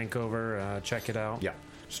follow a link over, check it out. Yeah.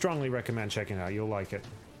 Strongly recommend checking it out. You'll like it.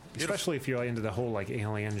 Beautiful. Especially if you're into the whole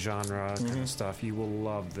alien genre kind of stuff. You will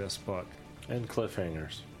love this book. And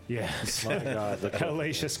cliffhangers. Yes. My God. The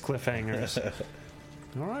hellacious cliffhangers.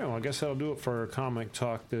 All right, well, I guess that'll do it for Comic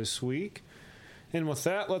Talk this week. And with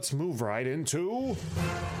that, let's move right into...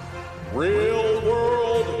 Real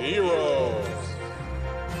World Heroes.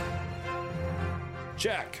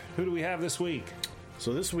 Jack, who do we have this week?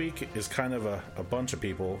 So this week is kind of a bunch of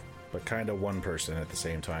people but kind of one person at the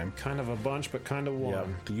same time. Kind of a bunch, but kind of one. Yeah,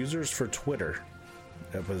 the users for Twitter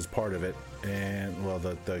that was part of it, and well,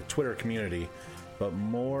 the Twitter community, but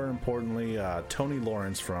more importantly, Tony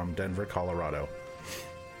Lawrence from Denver, Colorado.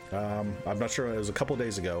 I'm not sure, it was a couple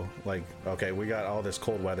days ago. Like, okay, we got all this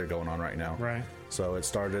cold weather going on right now. Right. So it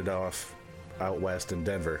started off out west in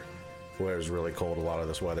Denver, where it was really cold. A lot of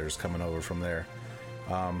this weather is coming over from there.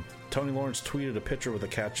 Tony Lawrence tweeted a picture with a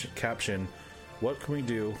caption, "What can we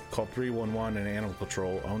do? Call 311 and animal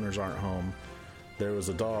control. Owners aren't home." There was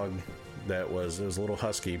a dog it was a little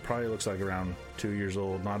husky, probably looks like around 2 years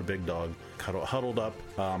old, not a big dog, huddled up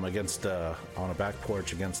against on a back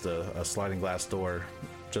porch against a sliding glass door,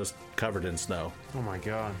 just covered in snow. Oh my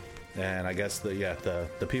God. And I guess the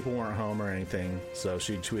people weren't home or anything, so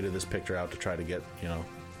she tweeted this picture out to try to get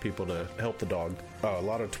people to help the dog. A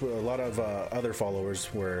lot of other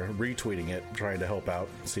followers were retweeting it, trying to help out,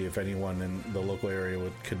 see if anyone in the local area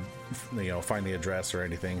could find the address or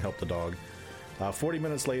anything, help the dog. 40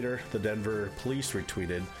 minutes later, the Denver police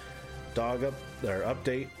retweeted,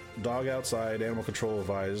 update, dog outside, animal control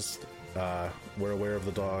advised, we're aware of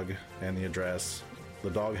the dog and the address. The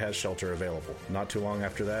dog has shelter available. Not too long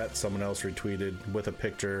after that, someone else retweeted with a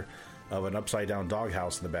picture of an upside-down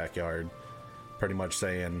doghouse in the backyard, pretty much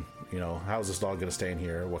saying, how's this dog going to stay in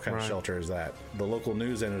here? What kind of shelter is that? The local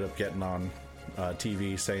news ended up getting on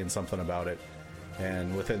TV saying something about it,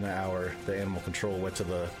 and within an hour, the animal control went to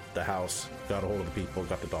the house, got a hold of the people,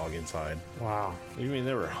 got the dog inside. Wow. You mean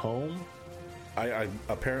they were home? I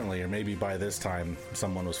apparently, or maybe by this time,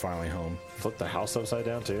 someone was finally home. Flipped the house upside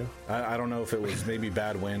down too? I don't know if it was maybe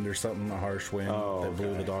bad wind or something, a harsh wind that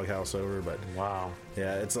blew the doghouse over, but wow.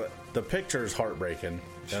 Yeah, the picture's heartbreaking.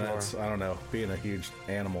 And I don't know, being a huge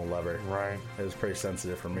animal lover, right? It was pretty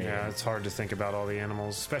sensitive for me. Yeah, it's hard to think about all the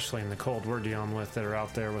animals, especially in the cold we're dealing with, that are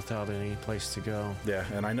out there without any place to go. Yeah,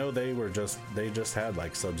 and I know they just had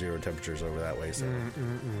like sub-zero temperatures over that way, so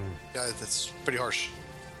yeah, that's pretty harsh.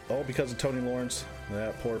 All because of Tony Lawrence.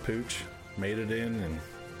 That poor pooch made it in and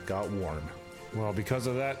got warm. Well, because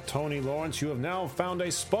of that, Tony Lawrence, you have now found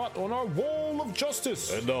a spot on our wall of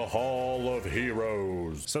justice in the Hall of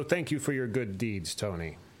Heroes. So thank you for your good deeds,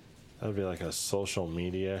 Tony. That would be like a social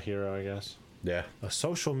media hero, I guess. Yeah. A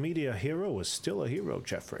social media hero is still a hero,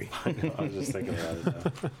 Jeffrey. I know, I was just thinking about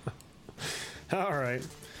it now. All right.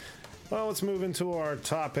 Well, let's move into our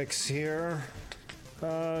topics here.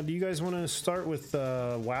 Do you guys want to start with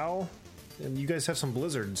WoW? And you guys have some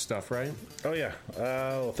Blizzard stuff, right? Oh, yeah.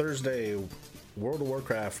 Thursday, World of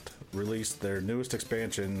Warcraft released their newest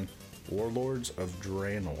expansion, Warlords of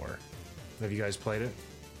Draenor. Have you guys played it?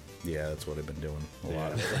 Yeah, that's what I've been doing a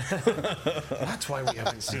lot. That's why we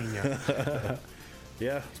haven't seen you.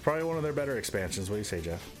 Yeah, it's probably one of their better expansions. What do you say,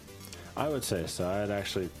 Jeff? I would say so. I had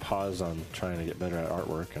actually paused on trying to get better at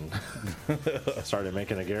artwork and started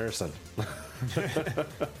making a garrison.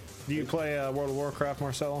 Do you play World of Warcraft,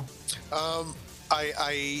 Marcelo?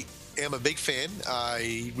 I am a big fan.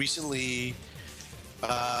 I recently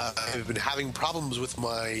have been having problems with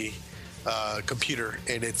my computer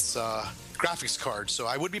and its graphics card, so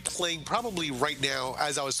I would be playing probably right now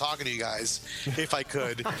as I was talking to you guys, if I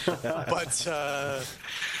could. But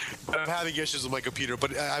I'm having issues with my computer.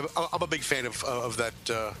 But I'm a big fan of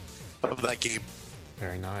that game.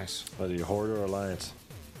 Very nice. Whether you Horde or Alliance?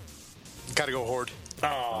 Gotta go Horde.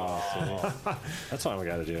 Oh, that's why we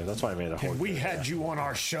got to do. That's why I made a Horde. We had you on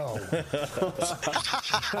our show.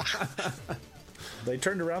 They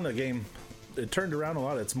turned around the game. It turned around a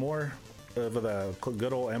lot. It's more of the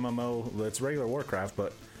good old MMO. It's regular Warcraft,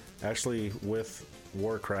 but actually with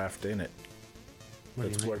Warcraft in it.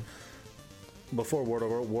 What do you mean? Before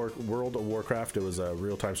World of Warcraft, it was a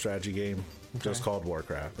real-time strategy game, just called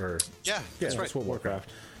Warcraft. Yeah, that's right. That's what Warcraft.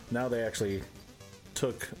 Now they actually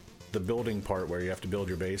took the building part where you have to build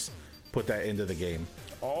your base, put that into the game.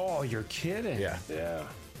 Oh, you're kidding. Yeah. Yeah.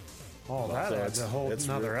 Oh, that So adds a whole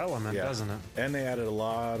another element, doesn't it? And they added a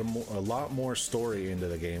lot more story into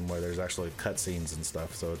the game where there's actually cutscenes and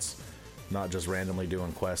stuff. So it's not just randomly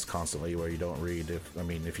doing quests constantly where you don't read.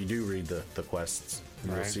 If you do read the quests,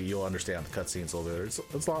 you'll understand the cutscenes a little bit.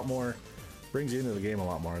 It's a lot more, brings you into the game a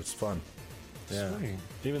lot more. It's fun. Yeah. Sweet.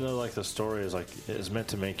 Even though like the story is meant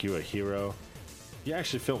to make you a hero, you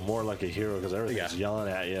actually feel more like a hero because everything's yelling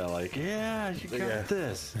at you like, yeah, you got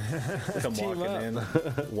this. Come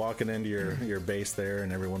walking into your base there,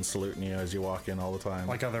 and everyone's saluting you as you walk in all the time.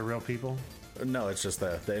 Like other real people? No, it's just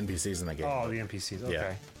the NPCs in the game. Oh, the NPCs. Okay.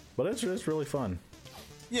 Yeah. But it's really fun.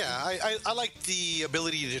 Yeah, I like the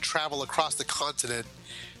ability to travel across the continent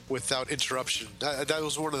without interruption. That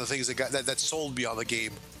was one of the things that sold me on the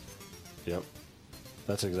game. Yep.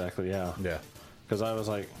 That's exactly, yeah. Yeah. Because I was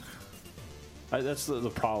like, That's the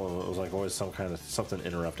problem. It was like always something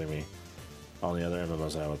interrupting me on the other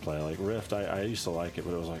MMOs that I would play. Like Rift, I used to like it,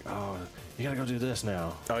 but it was like, oh, you gotta go do this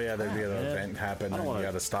now. Oh yeah, there'd be an event happen, and you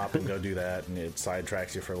gotta stop and go do that, and it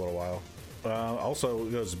sidetracks you for a little while. Also,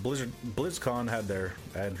 it was BlizzCon had their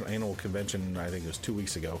annual convention. I think it was 2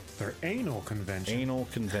 weeks ago. Their anal convention.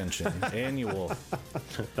 Annual.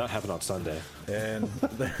 That happened on Sunday. And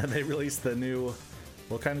they released the new.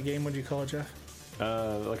 What kind of game would you call it, Jeff?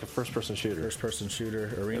 Like a first-person shooter. First-person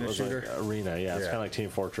shooter, arena shooter. Like arena, yeah. It's kind of like Team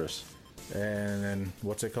Fortress. And then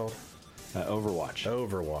what's it called? Overwatch.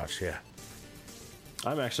 Overwatch, yeah.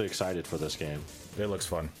 I'm actually excited for this game. It looks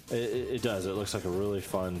fun. It does. It looks like a really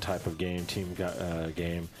fun type of game,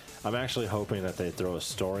 game. I'm actually hoping that they throw a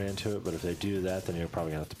story into it, but if they do that, then you're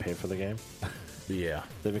probably going to have to pay for the game. Yeah.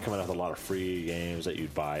 They've been coming out with a lot of free games that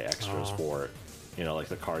you'd buy extras for it. You know, like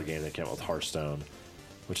the card game that came out with Hearthstone,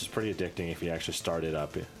 which is pretty addicting if you actually start it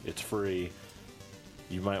up. It's free.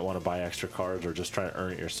 You might want to buy extra cards or just try to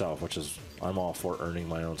earn it yourself, which is, I'm all for earning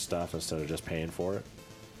my own stuff instead of just paying for it.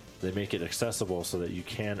 They make it accessible so that you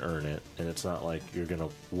can earn it, and it's not like you're going to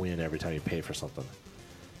win every time you pay for something.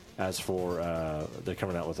 As for, they're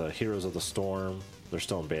coming out with a Heroes of the Storm. They're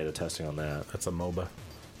still in beta testing on that. That's a MOBA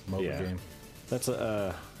game. That's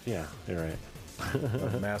yeah, you're right.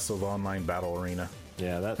 A massive online battle arena.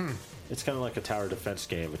 Yeah, it's kind of like a tower defense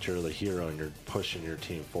game, but you're the hero and you're pushing your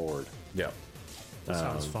team forward. Yeah. That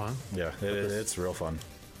sounds fun. Yeah, it's real fun.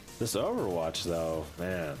 This Overwatch, though,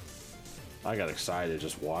 man, I got excited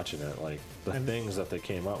just watching it. Like, the things that they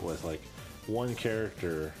came up with. Like, one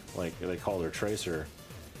character, like they call her Tracer,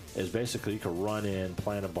 is basically you can run in,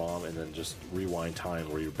 plant a bomb, and then just rewind time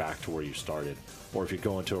where you're back to where you started. Or if you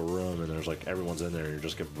go into a room and there's like everyone's in there and you're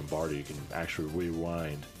just getting bombarded, you can actually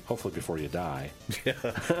rewind, hopefully before you die.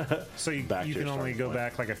 So you can only go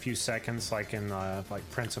back like a few seconds, like in like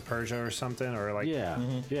Prince of Persia or something, or like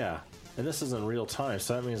yeah. And this is in real time,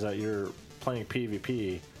 so that means that you're playing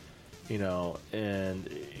PvP, you know, and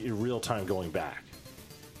you're real time going back.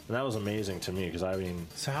 And that was amazing to me because I mean.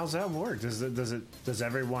 So how's that work? Does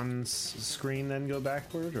everyone's screen then go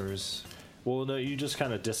backward, or is? Well, no, you just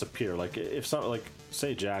kind of disappear. Like if something, like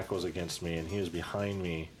say Jack was against me and he was behind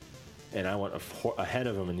me, and I went ahead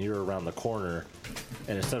of him and you're around the corner,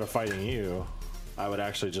 and instead of fighting you, I would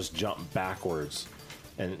actually just jump backwards,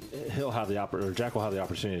 and Jack will have the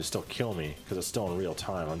opportunity to still kill me because it's still in real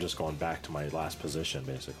time. I'm just going back to my last position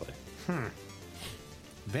basically.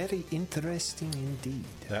 Very interesting indeed.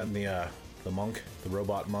 That and the monk, the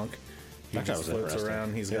robot monk, he that just floats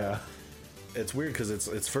around. He's got. It's weird because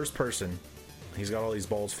it's first person. He's got all these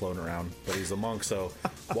balls floating around, but he's a monk. So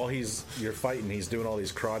while you're fighting, he's doing all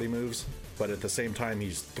these karate moves, but at the same time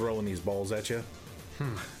he's throwing these balls at you.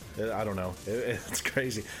 I don't know. It's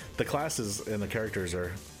crazy. The classes and the characters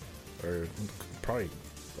are probably,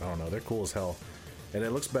 I don't know. They're cool as hell. And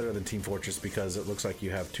it looks better than Team Fortress because it looks like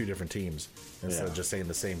you have two different teams instead of just saying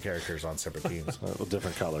the same characters on separate teams. With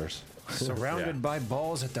different colors. Surrounded by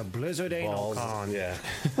balls at the Blizzard Anal Con. Yeah.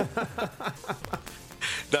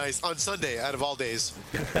 Nice. On Sunday, out of all days.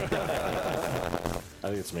 I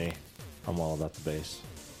think it's me. I'm all about the base.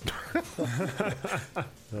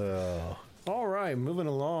 All right, moving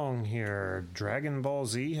along here. Dragon Ball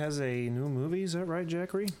Z has a new movie. Is that right,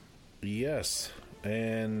 Jackery? Yes.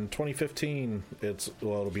 In 2015,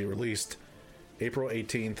 it'll be released April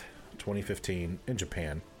 18th, 2015 in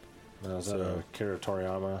Japan. Now, is that Akira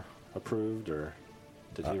Toriyama approved, or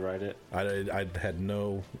did he write it? I had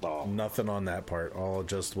nothing on that part. All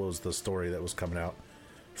just was the story that was coming out.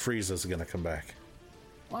 Frieza's going to come back.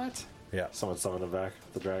 What? Yeah. Someone summoned him back,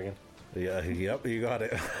 the dragon? Yeah, yep, you got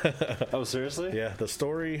it. Oh, seriously? Yeah, the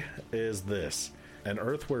story is this. An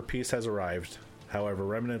Earth where peace has arrived. However,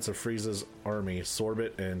 remnants of Frieza's army,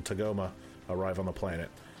 Sorbet and Tagoma, arrive on the planet.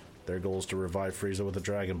 Their goal is to revive Frieza with the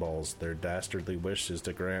Dragon Balls. Their dastardly wish is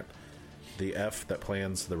to grant the F that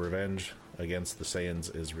plans the revenge against the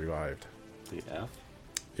Saiyans is revived. The F?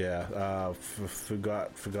 Yeah,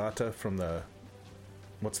 Fugata from the...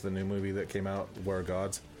 What's the new movie that came out? War of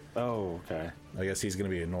Gods? Oh, okay. I guess he's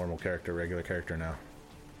going to be a normal character, regular character now.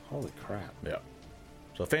 Holy crap. Yeah.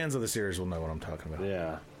 So fans of the series will know what I'm talking about.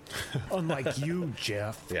 Yeah. Unlike you,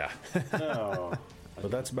 Jeff. Yeah. No.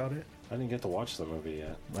 But that's about it. I didn't get to watch the movie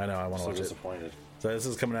yet. I know, I want to watch it. I'm so disappointed. So this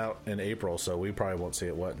is coming out in April, so we probably won't see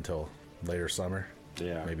it, until later summer?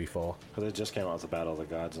 Yeah. Maybe fall. Because it just came out with the Battle of the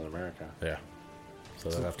Gods in America. Yeah. So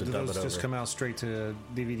they'll have to dub it over. Do those just come out straight to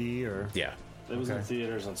DVD, or? Yeah. It was in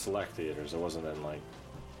theaters and select theaters. It wasn't in, like,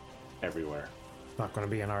 everywhere. Not going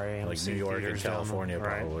to be in our AMC like New York and California,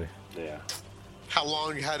 probably. Yeah. How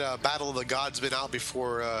long had Battle of the Gods been out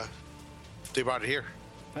before they brought it here?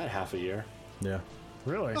 About half a year. Yeah.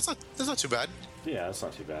 Really? That's not too bad. Yeah, that's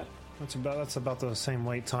not too bad. That's about the same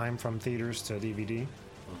wait time from theaters to DVD,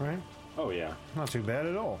 right? Oh yeah. Not too bad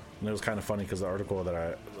at all. And it was kind of funny because the article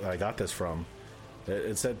that I got this from,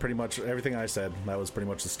 it said pretty much everything I said. That was pretty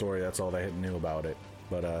much the story. That's all they knew about it.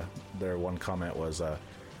 But their one comment was,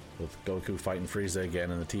 with Goku fighting Frieza again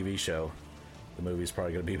in the TV show, the movie's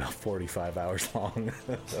probably going to be about 45 hours long.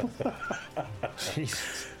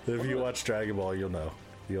 Jesus. If you watch Dragon Ball, you'll know.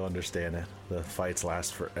 You'll understand it. The fights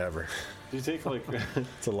last forever. Do you think like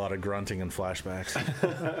It's a lot of grunting and flashbacks.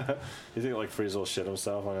 you think like Frieza will shit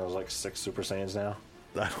himself when there's like 6 Super Saiyans now?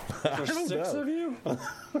 I don't Six know. of you?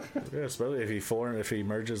 Yeah, especially if he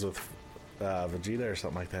merges with Vegeta or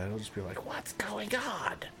something like that, it'll just be like, what's going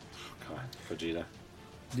on? God, Vegeta.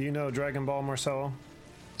 Do you know Dragon Ball, Marcelo?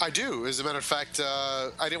 I do. As a matter of fact,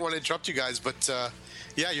 I didn't want to interrupt you guys, but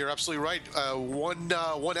yeah, you're absolutely right.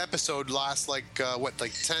 One episode lasts like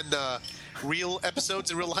 10 real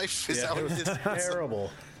episodes in real life. Is that It what was it is? terrible,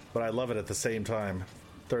 but I love it at the same time.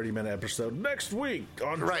 30-minute episode next week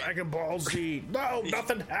on Right. Dragon Ball Z. No,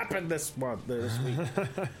 nothing happened this week.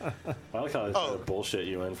 I like how they try to bullshit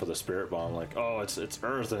you in for the Spirit Bomb. Like, oh, it's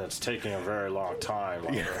Earth and it's taking a very long time.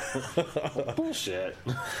 Well, bullshit.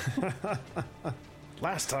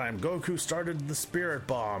 Last time, Goku started the Spirit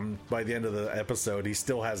Bomb. By the end of the episode, he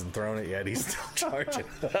still hasn't thrown it yet. He's still charging.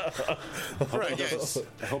 Right, yes.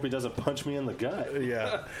 I hope he doesn't punch me in the gut.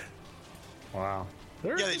 Yeah. Wow.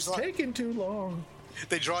 Yeah, It's taking too long.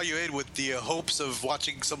 They draw you in with the hopes of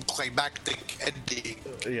watching some climactic ending.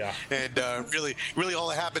 Yeah. And really, all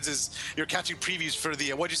that happens is you're catching previews for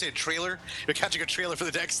the what'd you say, a trailer? You're catching a trailer for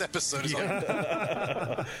the next episode. Is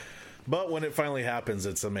all. But when it finally happens,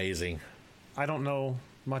 it's amazing. I don't know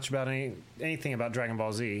much about anything about Dragon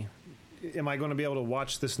Ball Z. Am I going to be able to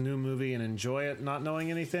watch this new movie and enjoy it not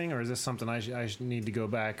knowing anything, or is this something I need to go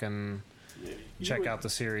back and check out the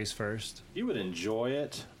series first? You would enjoy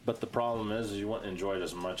it, but the problem is you wouldn't enjoy it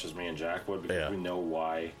as much as me and Jack would because we know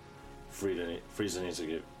why Frieza needs to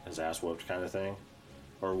get his ass whooped, kind of thing,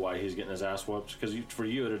 or why he's getting his ass whooped. Because for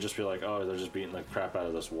you, it'd just be like, oh, they're just beating the crap out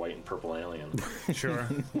of this white and purple alien. Sure.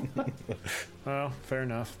 Well, fair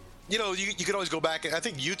enough. You know, you could always go back. I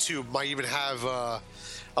think YouTube might even have a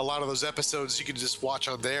lot of those episodes you can just watch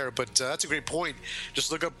on there. But that's a great point. Just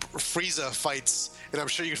look up Frieza fights, and I'm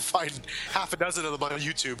sure you can find half a dozen of them on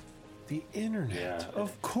YouTube. The internet, Yeah.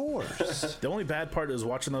 of course. The only bad part is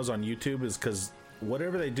watching those on YouTube is because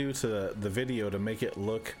whatever they do to the video to make it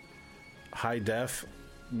look high def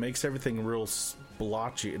makes everything real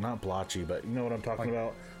blotchy. Not blotchy, but you know what I'm talking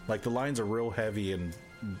about? Like the lines are real heavy and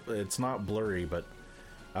it's not blurry, but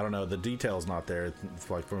I don't know, the detail's not there. It's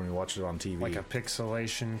like when we watch it on TV. Like a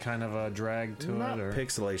pixelation kind of a drag to Not it? Or?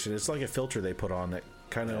 pixelation. It's like a filter they put on that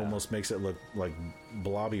kind of almost makes it look like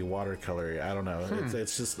blobby watercolory. I don't know.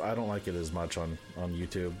 It's just, I don't like it as much on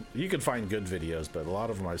YouTube. You can find good videos, but a lot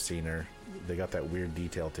of them I've seen they got that weird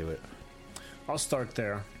detail to it. I'll start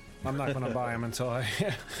there. I'm not going to buy them until I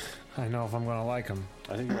know if I'm going to like them.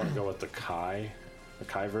 I think you want to go with the Kai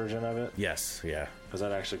version of it, Yes, yeah. because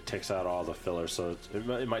that actually takes out all the fillers. So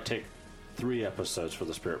it might take 3 episodes for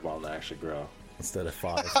the Spirit Bomb to actually grow. Instead of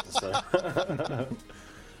 5. So,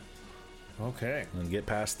 Okay. And get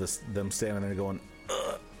past them standing there going,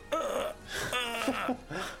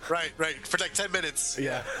 Right, for like 10 minutes.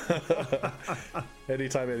 yeah.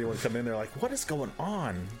 Anytime anyone come in, they're like, what is going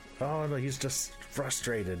on? Oh, no, he's just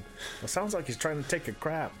frustrated. It sounds like he's trying to take a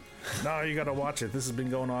crap. No, you gotta watch it. This has been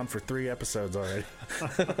going on for 3 episodes already.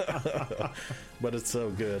 But it's so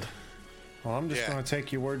good. Well, I'm just Yeah. going to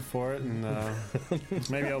take your word for it, and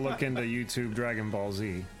maybe I'll look into YouTube Dragon Ball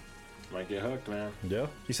Z. might get hooked, man. Yeah?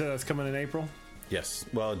 You said that's coming in April? Yes.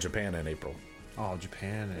 Well, in Japan in April. Oh,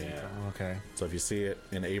 Japan. In Yeah. April. Okay. So if you see it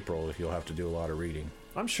in April, you'll have to do a lot of reading.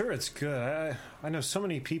 I'm sure it's good. I know so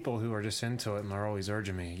many people who are just into it, and they're always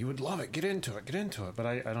urging me, you would love it, get into it. But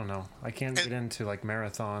I don't know. I can't get into like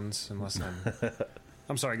marathons unless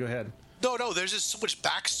I'm sorry, go ahead. No, there's just so much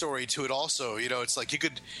backstory to it also. You know, it's like you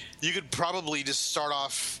could probably just start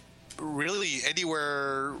off really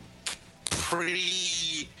anywhere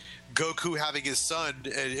pre Goku having his son,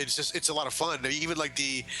 and it's a lot of fun. I mean, even like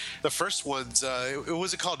the first ones, it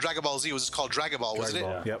wasn't called Dragon Ball Z, it was just called Dragon Ball, wasn't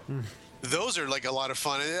Dragon it? Ball. Yep. Those are like a lot of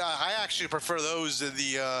fun. I actually prefer those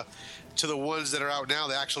to the ones that are out now,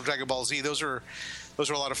 the actual Dragon Ball Z. Those are a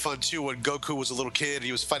lot of fun too. When Goku was a little kid,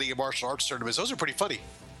 he was fighting in martial arts tournaments. Those are pretty funny.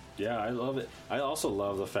 Yeah, I love it. I also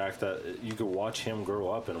love the fact that you could watch him grow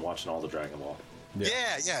up and watching all the Dragon Ball.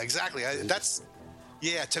 Yeah, exactly.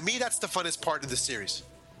 To me, that's the funnest part of the series.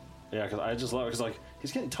 Yeah, because I just love it because like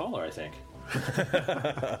he's getting taller. I think.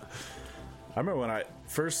 I remember when I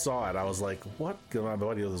first saw it, I was like, what? My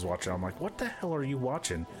buddy was watching. I'm like, what the hell are you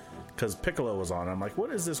watching? Because Piccolo was on. I'm like,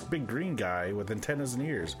 what is this big green guy with antennas and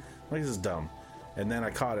ears? I'm like, this is dumb. And then I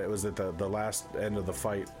caught it. It was at the last end of the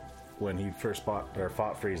fight when he first fought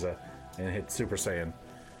Frieza and hit Super Saiyan.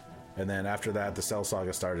 And then after that, the Cell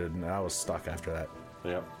Saga started, and I was stuck after that.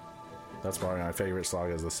 Yep. That's probably my favorite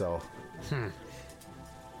saga is the Cell.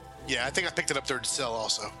 Yeah, I think I picked it up there to Cell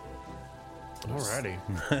also. Alrighty.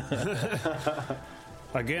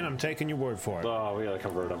 Again, I'm taking your word for it. Oh, we gotta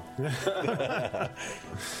convert them.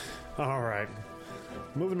 All right.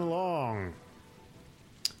 Moving along.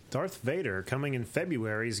 Darth Vader, coming in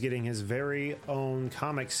February, is getting his very own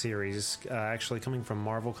comic series, actually coming from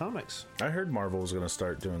Marvel Comics. I heard Marvel was going to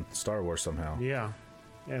start doing Star Wars somehow. Yeah.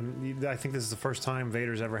 And I think this is the first time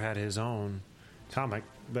Vader's ever had his own comic,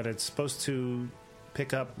 but it's supposed to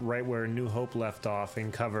pick up right where New Hope left off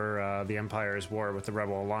and cover the Empire's war with the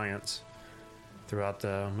Rebel Alliance throughout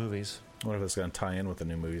the movies. I wonder if it's going to tie in with the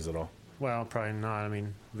new movies at all. Well, probably not. I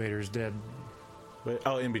mean, Vader's dead. But,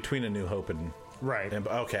 in between A New Hope and... Right.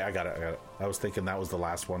 Okay, I got it. I was thinking that was the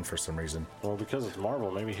last one for some reason. Well, because it's Marvel,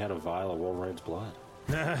 maybe he had a vial of Wolverine's blood.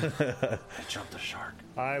 I jumped the shark.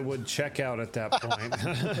 I would check out at that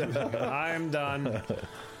point. I'm done.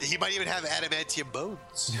 He might even have adamantium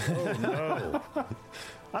bones. Oh, no.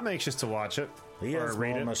 I'm anxious to watch it. He or is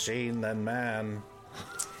read more it. machine than man.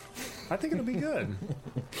 I think it'll be good.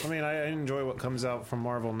 I mean, I enjoy what comes out from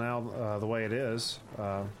Marvel now the way it is.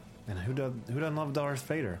 And who doesn't love Darth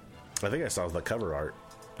Vader? I think I saw the cover art,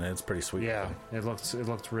 and it's pretty sweet. Yeah, it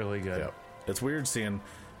looked really good. Yeah. It's weird seeing...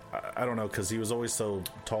 I don't know, because he was always so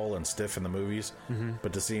tall and stiff in the movies,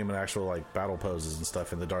 but to see him in actual like battle poses and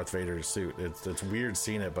stuff in the Darth Vader suit, it's weird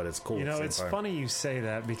seeing it, but it's cool. You at know, the same it's time. funny you say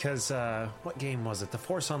that because what game was it? The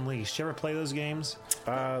Force Unleashed. You ever play those games?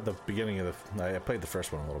 The beginning of I played the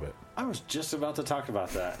first one a little bit. I was just about to talk about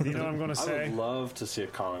that. You know what I'm going to I say? would love to see a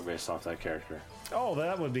comic based off that character. Oh,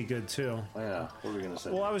 that would be good too. Yeah, what were we going to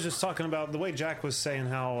say? Well, I was just talking about the way Jack was saying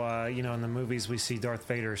how in the movies we see Darth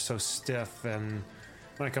Vader so stiff, and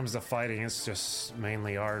when it comes to fighting, it's just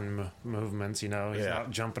mainly arm movements. He's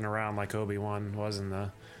not jumping around like Obi-Wan was in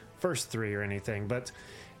the first three or anything. But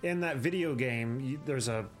in that video game, there's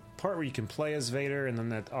a part where you can play as Vader, and then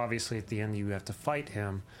that obviously at the end you have to fight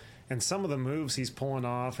him. And some of the moves he's pulling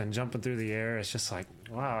off and jumping through the air, it's just like,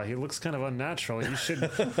 wow, he looks kind of unnatural. He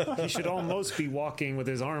should almost be walking with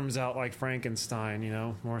his arms out like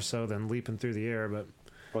Frankenstein, more so than leaping through the air. But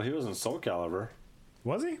well, he was in Soul Calibur.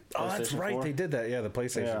 was he? Oh, that's PlayStation right. 4? They did that. Yeah, the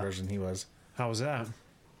PlayStation version. He was. How was that?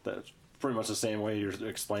 That's pretty much the same way you're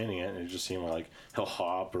explaining it. And you just see him like he'll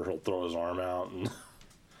hop or he'll throw his arm out. And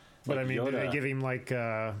But like I mean, did Yoda. they give him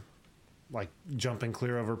like jumping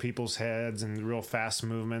clear over people's heads and real fast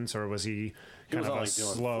movements, or was he He kind wasn't of a like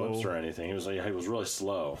doing slow? flips or anything. He was really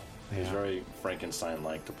slow. He was very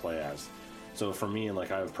Frankenstein-like to play as. So for me,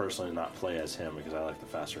 like I would personally not play as him because I like the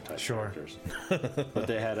faster type characters. But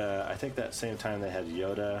they had I think that same time they had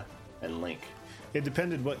Yoda and Link. It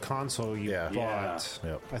depended what console you Yeah. bought. Yeah.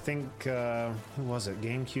 Yep. I think who was it?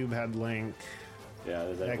 GameCube had Link. Yeah,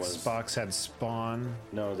 that was Xbox had Spawn.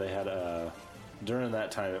 no. They had during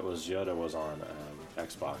that time it was Yoda was on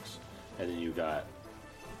Xbox, and then you got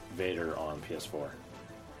Vader on PS4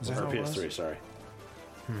 Is that or how it was? PS3. Sorry.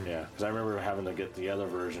 Yeah, because I remember having to get the other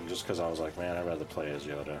version just because I was like, man, I'd rather play as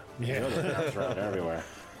Yoda. Yeah. Yoda jumps around everywhere.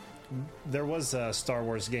 There was a Star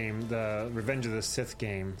Wars game, the Revenge of the Sith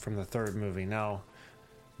game from the third movie. Now,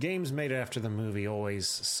 games made after the movie always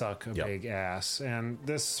suck a big ass, and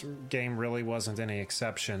this game really wasn't any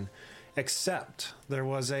exception. Except there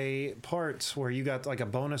was a part where you got like a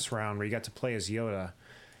bonus round where you got to play as Yoda,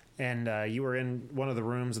 and you were in one of the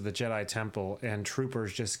rooms of the Jedi Temple, and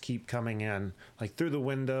troopers just keep coming in, like through the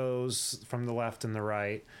windows from the left and the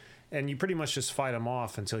right, and you pretty much just fight them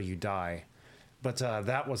off until you die. But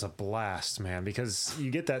that was a blast, man, because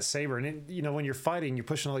you get that saber, and when you're fighting, you're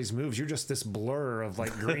pushing all these moves. You're just this blur of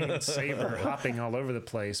like green saber hopping all over the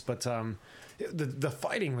place. But the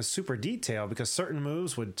fighting was super detailed because certain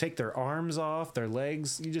moves would take their arms off, their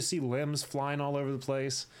legs. You just see limbs flying all over the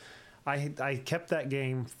place. I kept that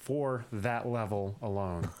game for that level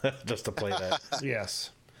alone. Just to play that. Yes.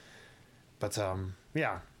 But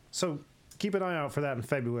yeah. So keep an eye out for that in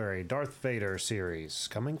February. Darth Vader series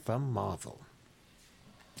coming from Marvel.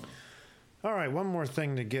 All right, one more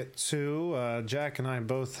thing to get to. Jack and I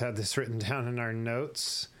both had this written down in our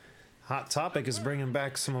notes. Hot Topic is bringing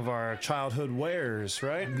back some of our childhood wares,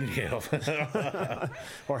 right? Yeah.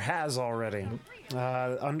 Or has already.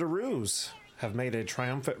 Underoos have made a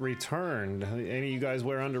triumphant return. Any of you guys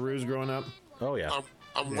wear underoos growing up? Oh yeah.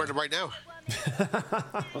 I'm wearing it right now.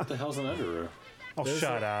 What the hell's an underoos? Oh,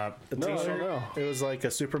 shut up. The No, I don't t-shirt, know. it was like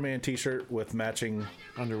a Superman t-shirt with matching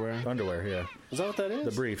Underwear. underwear, Is that what that is?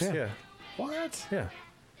 the briefs, yeah. What? Yeah.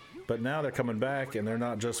 But now they're coming back, and they're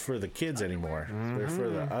not just for the kids anymore. They're for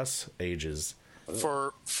the us ages.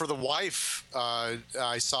 For the wife,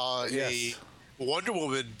 I saw Yes. a Wonder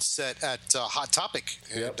Woman set at Hot Topic,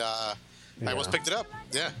 and I almost picked it up.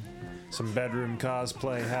 Yeah. Some bedroom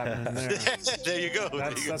cosplay happening there. There you go.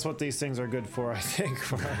 That's what these things are good for, I think.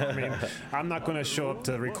 I mean, I'm not going to show up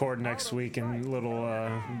to record next week in little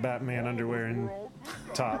Batman underwear and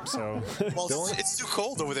top, so. Well, it's too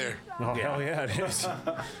cold over there. Oh, hell yeah, it is.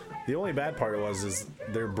 The only bad part is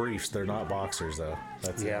they're briefs. They're not boxers, though.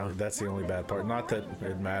 That's the only bad part. Not that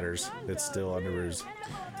it matters. It's still underoos.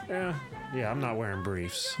 Yeah, I'm not wearing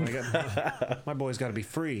briefs. My boy's got to be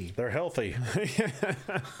free. They're healthy.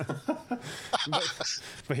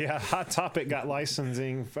 But yeah, Hot Topic got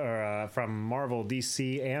licensing from Marvel,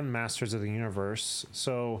 DC, and Masters of the Universe.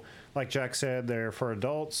 So, like Jack said, they're for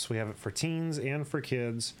adults. We have it for teens and for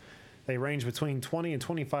kids. They range between $20 and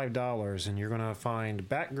 $25, and you're going to find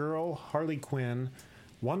Batgirl, Harley Quinn,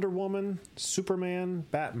 Wonder Woman, Superman,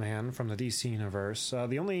 Batman from the DC Universe.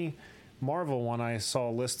 The only Marvel one I saw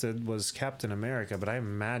listed was Captain America, but I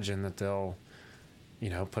imagine that they'll,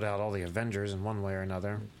 put out all the Avengers in one way or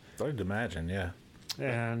another. I'd imagine, yeah.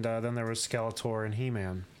 And then there was Skeletor and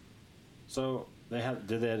He-Man. So they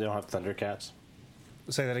don't have Thundercats?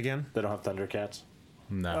 Say that again? They don't have Thundercats?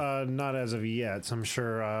 No. Not as of yet. I'm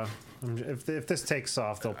sure if this takes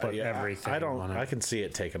off, they'll put everything on it. I can see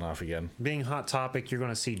it taking off again. Being Hot Topic, you're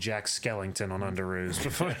going to see Jack Skellington on underoos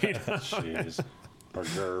before you know. Jeez. Or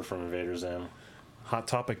Gur from Invader Zim. Hot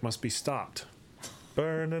Topic must be stopped.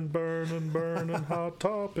 Burning, burning, burning Hot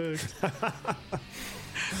Topic.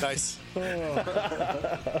 Nice.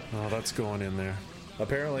 Oh, that's going in there.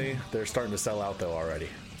 Apparently, they're starting to sell out, though, already.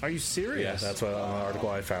 Are you serious? Yeah, that's what an article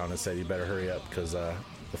I found. It said you better hurry up because the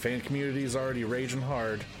fan community is already raging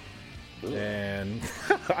hard. And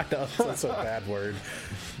I know that's a bad word,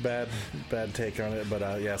 bad take on it,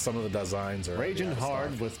 but yeah, some of the designs are Raging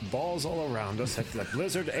hard with balls all around us at the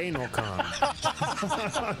Blizzard Anal Con.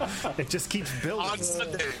 It just keeps building. On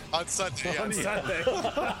Sunday. On Sunday.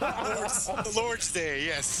 The Lord's Day,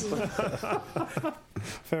 yes.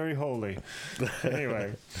 Very holy.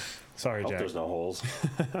 Anyway. Sorry, Hope Jack. there's no holes.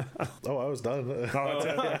 Oh, I was done. Oh, that's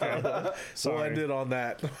it? Okay. Sorry. We'll end it on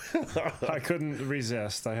that. I couldn't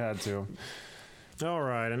resist. I had to. All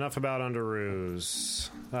right, enough about underoos.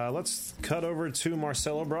 Let's cut over to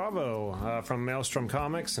Marcelo Bravo from Maelstrom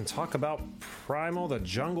Comics and talk about Primal the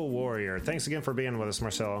Jungle Warrior. Thanks again for being with us,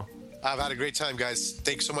 Marcelo. I've had a great time, guys.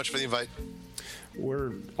 Thanks so much for the invite.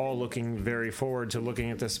 We're all looking very forward to looking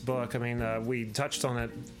at this book. I mean, we touched on it.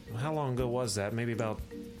 How long ago was that? Maybe about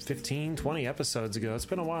 15, 20 episodes ago. It's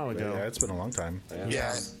been a while ago. Yeah, it's been a long time.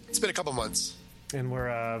 Yeah, it's been a couple months. And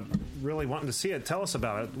we're really wanting to see it. Tell us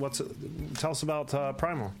about it. Tell us about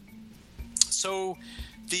Primal. So,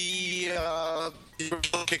 the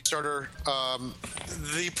original Kickstarter,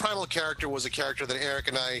 the Primal character was a character that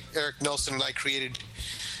Eric Nelson and I created.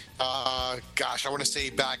 I want to say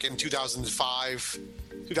back in 2005,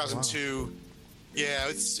 2002. Wow. Yeah,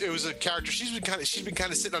 it was a character. She's been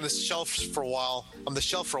kind of sitting on the shelf for a while,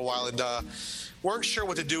 and weren't sure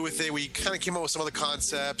what to do with it. We kind of came up with some other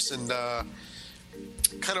concepts and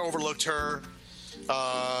kind of overlooked her.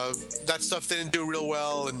 That stuff didn't do real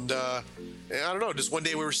well, and I don't know. Just one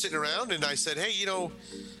day we were sitting around, and I said, "Hey,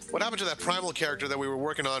 what happened to that Primal character that we were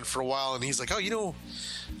working on for a while?" And he's like, "Oh,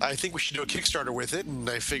 I think we should do a Kickstarter with it." And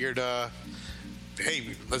I figured, hey,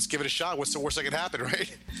 let's give it a shot. What's the worst that could happen,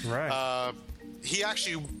 right? Right. He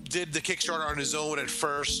actually did the Kickstarter on his own at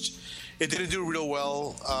first. It didn't do real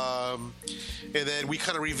well. And then we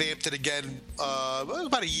kind of revamped it again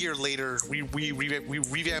about a year later. We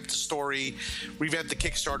revamped the story, revamped the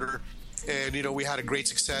Kickstarter, and, we had a great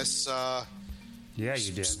success. Yeah,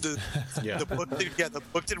 you did. The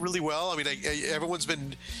book did really well. I mean, everyone's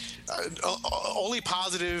been only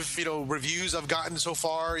positive, reviews I've gotten so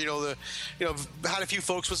far. Had a few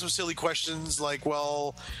folks with some silly questions like,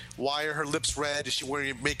 well, why are her lips red? Is she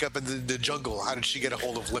wearing makeup in the jungle? How did she get a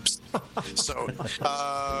hold of lips? So, and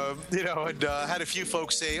had a few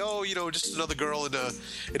folks say, oh, just another girl in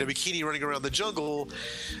a bikini running around the jungle.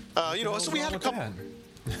 So we had a couple.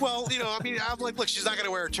 Well, I'm like, look, she's not going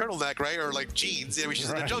to wear a turtleneck, right? Or like jeans. She's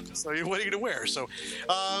in the jungle. So what are you going to wear? So,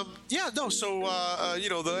 I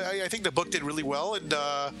think the book did really well. And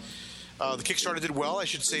The Kickstarter did well, I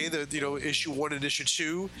should say. The issue 1 and issue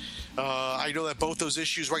 2. I know that both those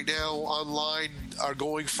issues right now online are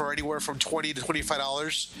going for anywhere from $20 to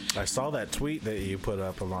 $25. I saw that tweet that you put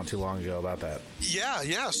up not too long ago about that.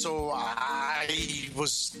 Yeah. So I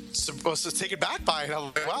was supposed to take it back by it. I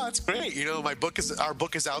was like, wow, that's great. Our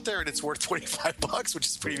book is out there and it's worth $25, which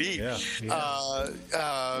is pretty neat.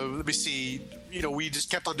 Let me see. We just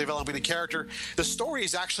kept on developing the character. The story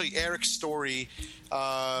is actually Eric's story.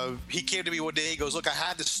 He came to me one day. He goes, "Look, I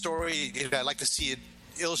had this story, and I'd like to see it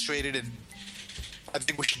illustrated, and I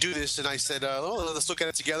think we should do this." And I said, "Let's look at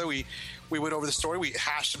it together." We went over the story. We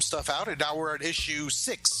hashed some stuff out, and now we're at issue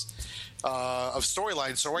 6 of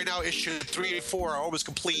storyline. So right now, issue 3 and 4 are almost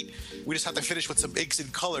complete. We just have to finish with some inks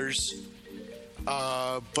and colors.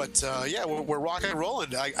 We're rocking and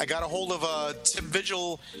rolling. I got a hold of Tim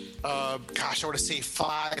Vigil, I want to say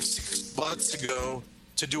 5-6 months ago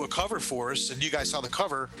to do a cover for us, and you guys saw the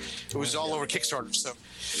cover. It was all over Kickstarter. So,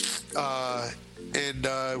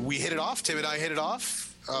 we hit it off. Tim and I hit it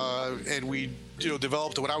off, and we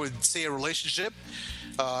developed what I would say a relationship.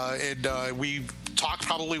 We talk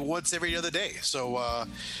probably once every other day. So,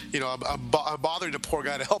 I'm bothering the poor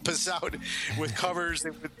guy to help us out with covers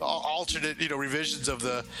and with alternate, revisions of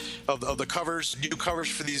the covers, new covers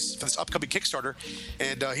for this upcoming Kickstarter.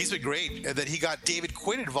 And he's been great. And then he got David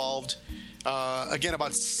Quinn involved again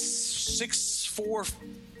about 6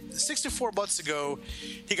 to 4 months ago.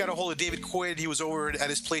 He got a hold of David Quinn. He was over at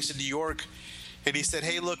his place in New York. And he said,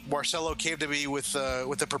 "Hey, look, Marcelo came to me with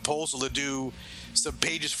a proposal to do some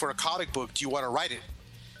pages for a comic book. Do you want to write it?"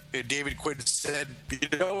 And David Quinn said, "You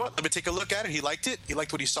know what? Let me take a look at it." He liked it. He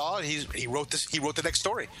liked what he saw, and he wrote this. He wrote the next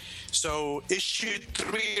story. So issue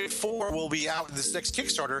 3 and 4 will be out in this next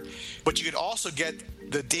Kickstarter. But you can also get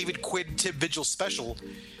the David Quinn Tim Vigil special,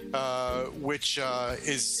 which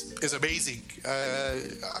is amazing.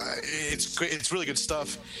 It's great. It's really good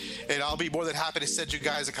stuff, and I'll be more than happy to send you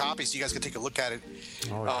guys a copy so you guys can take a look at it.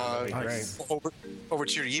 That'd be great. Over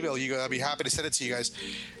to your email. I'll be happy to send it to you guys.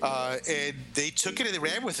 And they took it and they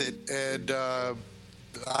ran with it, and I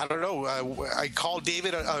don't know. I called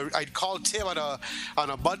David. I called Tim on a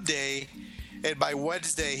Monday, and by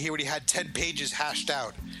Wednesday he already had 10 pages hashed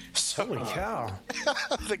out. So, holy cow!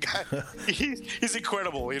 The guy, he's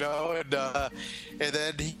incredible, And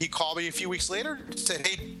then he called me a few weeks later and said,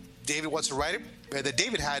 "Hey, David wants to write it," and then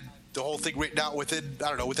David had the whole thing written out within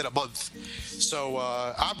a month. So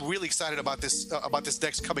I'm really excited about this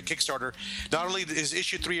next coming Kickstarter. Not only is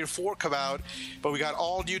issue 3 and 4 come out, but we got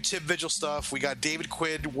all new Tim Vigil stuff. We got David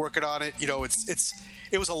Quinn working on it.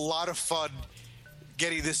 It was a lot of fun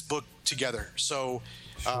getting this book together. So.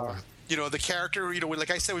 Sure. The character,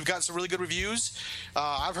 like I said, we've got some really good reviews.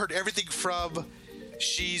 I've heard everything from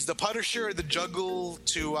she's the Punisher in the jungle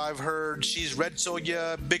to I've heard she's Red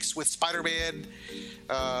Sonja mixed with Spider-Man.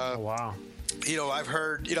 Wow. I've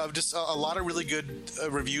heard, just a lot of really good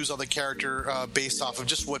reviews on the character based off of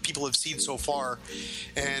just what people have seen so far.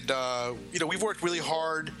 And, we've worked really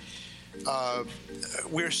hard.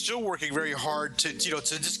 We're still working very hard to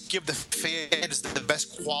just give the fans the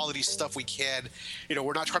best quality stuff we can.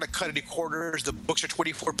 We're not trying to cut any corners. The books are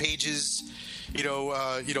 24 pages.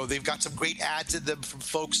 They've got some great ads in them from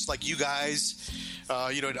folks like you guys,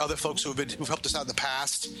 and other folks who've helped us out in the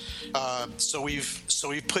past. So we've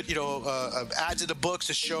put ads in the books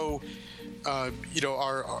to show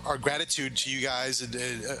our gratitude to you guys and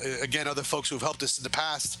again other folks who have helped us in the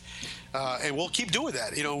past, and we'll keep doing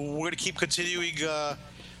that. We're going to keep continuing.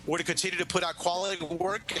 We're going to continue to put out quality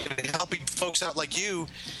work and helping folks out like you,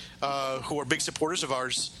 who are big supporters of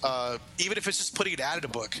ours. Even if it's just putting an ad in a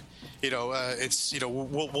book,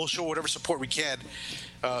 we'll show whatever support we can.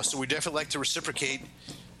 So we definitely like to reciprocate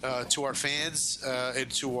to our fans and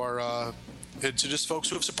to just folks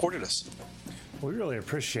who have supported us. We really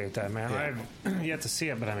appreciate that, man. Yeah. I've yet to see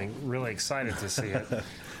it, but I'm really excited to see it.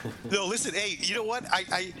 No, listen, hey, you know what?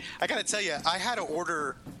 I gotta tell you, I had to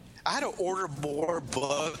order more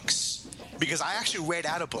books because I actually ran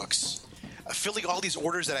out of books. Filling all these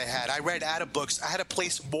orders that I ran out of books. I had to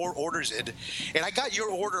place more orders in, and I got your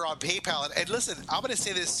order on PayPal. And listen, I'm gonna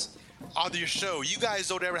say this on your show: you guys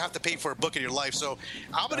don't ever have to pay for a book in your life. So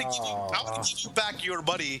I'm gonna give you back your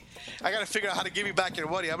money. I gotta figure out how to give you back your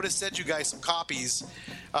money. I'm gonna send you guys some copies.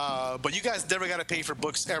 But you guys never got to pay for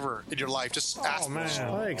books ever in your life. Just ask me.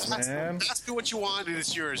 Thanks, man. Ask me what you want, and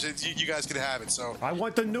it's yours. You guys can have it. So I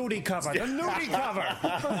want the nudie cover. The nudie cover.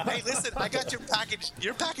 Hey, listen, I got your package.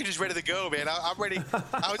 Your package is ready to go, man. I'm ready.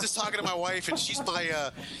 I was just talking to my wife, and she's my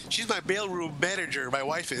mailroom manager. My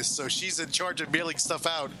wife is, so she's in charge of mailing stuff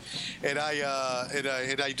out.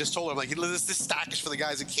 I just told her, I'm like, this stock is for the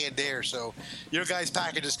guys that can't dare. So your guys'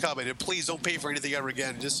 package is coming, and please don't pay for anything ever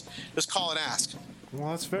again. Just call and ask.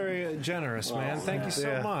 Well, that's very generous, man. Thank you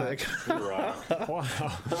so much. Wow.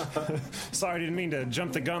 Sorry, I didn't mean to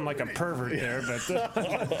jump the gun like a pervert there, but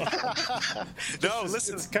no,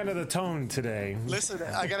 listen. It's kind of the tone today. Listen,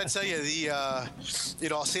 I got to tell you,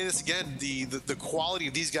 I'll say this again, the quality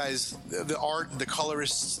of these guys, the art and the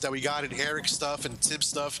colorists that we got, and Eric's stuff and Tim's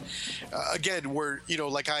stuff. Again, we're,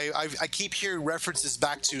 like I keep hearing references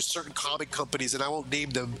back to certain comic companies, and I won't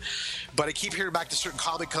name them, but I keep hearing back to certain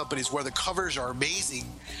comic companies where the covers are amazing.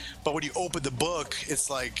 But when you open the book, it's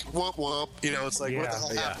like womp womp. It's like what the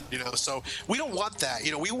hell happened? So we don't want that.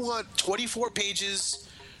 We want 24 pages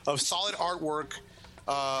of solid artwork,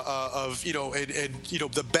 of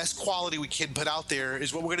the best quality we can put out there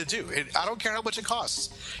is what we're going to do. And I don't care how much it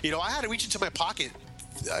costs. I had to reach into my pocket.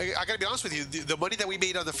 I got to be honest with you. The money that we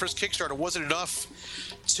made on the first Kickstarter wasn't enough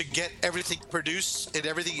to get everything produced and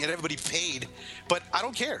everybody paid. But I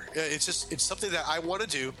don't care. It's something that I want to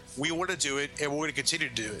do. We want to do it, and we're going to continue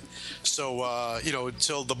to do it. So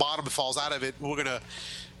until the bottom falls out of it, we're gonna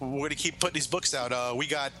keep putting these books out. We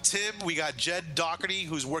got Tim, we got Jed Doherty,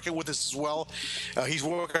 who's working with us as well. He's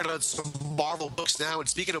working on some Marvel books now. And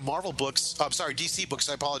speaking of Marvel books, I'm sorry, DC books.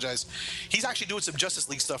 I apologize. He's actually doing some Justice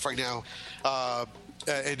League stuff right now.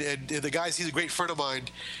 And the guys, he's a great friend of mine,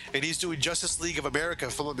 and he's doing Justice League of America,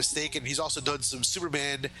 if I'm not mistaken. He's also done some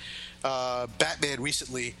Superman, Batman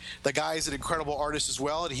recently. The guy's an incredible artist as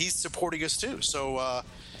well, and he's supporting us too. So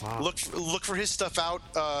look for his stuff out.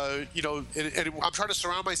 And I'm trying to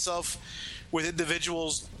surround myself with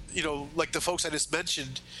individuals, like the folks I just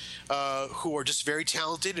mentioned, who are just very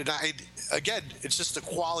talented. And again, it's just the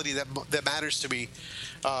quality that matters to me.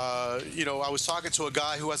 I was talking to a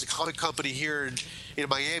guy who has a comic company here in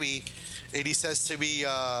Miami, and he says to me,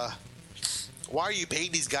 why are you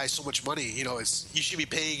paying these guys so much money? You should be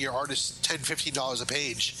paying your artists $10, $15 a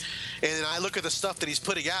page. And then I look at the stuff that he's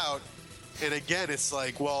putting out, and again, it's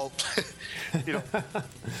like, well,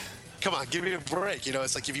 come on, give me a break.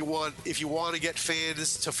 It's like if you want to get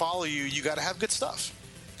fans to follow you, you got to have good stuff.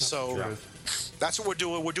 So that's what we're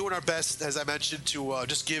doing. We're doing our best, as I mentioned, to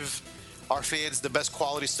just give our fans the best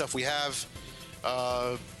quality stuff we have.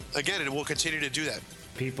 Again, and we'll continue to do that.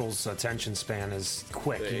 People's attention span is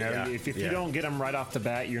quick. If you don't get them right off the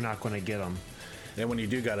bat, you're not going to get them. And when you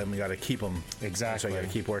do got them, you got to keep them. Exactly. So you got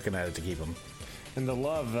to keep working at it to keep them. And the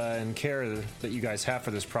love and care that you guys have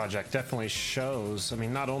for this project definitely shows. I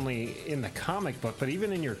mean, not only in the comic book, but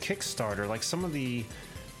even in your Kickstarter. Like some of the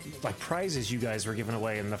prizes you guys were giving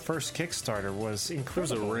away in the first Kickstarter was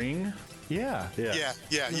incredible. There was a ring. Yeah.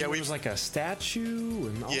 There was like a statue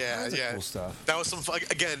and all kinds of cool stuff. That was some fun.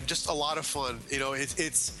 Again, just a lot of fun.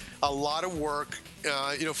 It's a lot of work.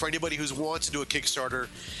 For anybody who wants to do a Kickstarter,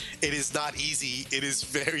 it is not easy. It is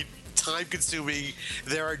very time consuming.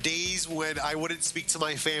 There are days when I wouldn't speak to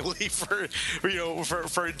my family for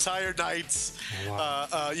entire nights.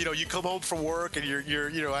 Wow. You come home from work and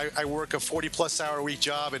I work a 40+ hour a week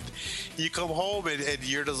job, and you come home and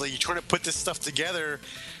you're just like, you're trying to put this stuff together.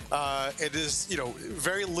 And there's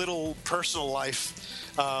very little personal life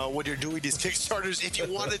when you're doing these Kickstarters. If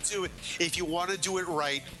you want to do it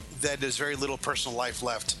right, then there's very little personal life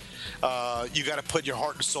left. You got to put your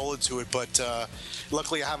heart and soul into it. But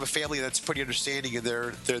luckily, I have a family that's pretty understanding, and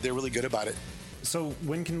they're really good about it. So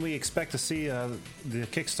when can we expect to see the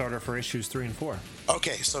Kickstarter for issues 3 and 4?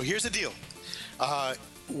 Okay, so here's the deal.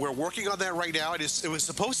 We're working on that right now. It was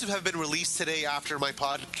supposed to have been released today after my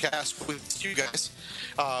podcast with you guys,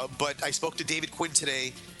 but I spoke to David Quinn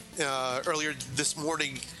today, earlier this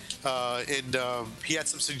morning, and he had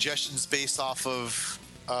some suggestions based off of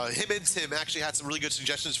him and Tim actually had some really good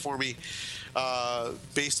suggestions for me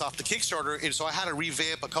based off the Kickstarter, and so I had to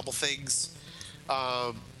revamp a couple things.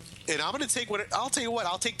 And I'm going to take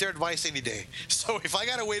I'll take their advice any day. So if I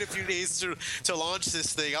got to wait a few days to launch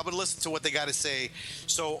this thing, I'm going to listen to what they got to say.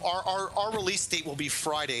 So our release date will be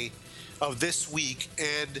Friday of this week.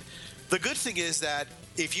 And the good thing is that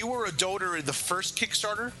if you were a donor in the first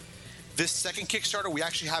Kickstarter, this second Kickstarter, we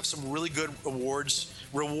actually have some really good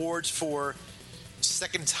rewards for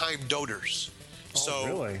second-time donors. Oh,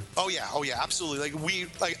 really? Oh yeah, absolutely.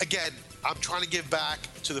 Again, I'm trying to give back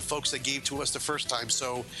to the folks that gave to us the first time.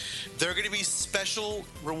 So there are going to be special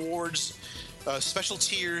rewards, special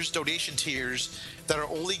tiers, donation tiers that are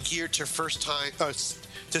only geared to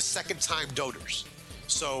to second-time donors.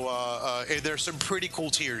 So and there's some pretty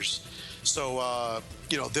cool tiers. So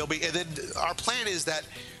there'll be, and then our plan is that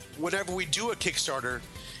whenever we do a Kickstarter,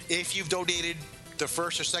 if you've donated the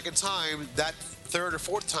first or second time, that third or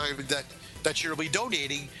fourth time that that you'll be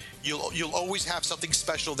donating, you'll always have something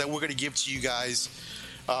special that we're going to give to you guys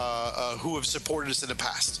who have supported us in the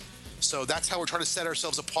past. So that's how we're trying to set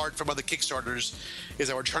ourselves apart from other Kickstarters, is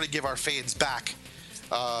that we're trying to give our fans back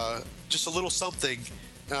just a little something,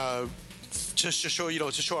 just to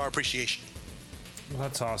show our appreciation. Well,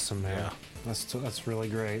 that's awesome, man. Yeah. That's really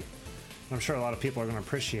great. I'm sure a lot of people are going to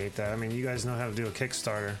appreciate that. I mean, you guys know how to do a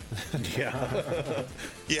Kickstarter.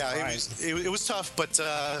 Yeah, it was tough, but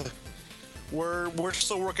we're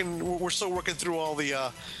still working through all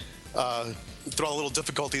the little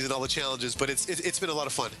difficulties and all the challenges. But it's been a lot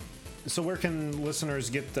of fun. So where can listeners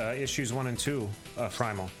get issues 1 and 2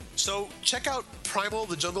 Primal? So check out Primal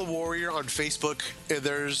the Jungle Warrior on Facebook, and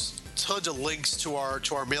there's tons of links to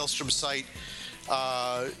our Maelstrom site.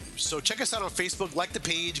 So check us out on Facebook, like the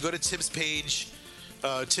page, go to Tim's page,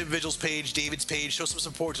 Tim Vigil's page, David's page, show some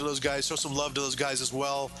support to those guys, show some love to those guys as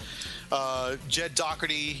well. Jed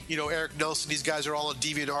Doherty, Eric Nelson, these guys are all on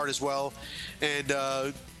DeviantArt as well. And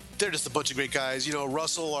they're just a bunch of great guys.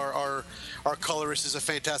 Russell, our colorist, is a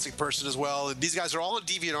fantastic person as well. And these guys are all on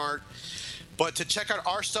DeviantArt. But to check out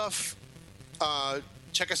our stuff,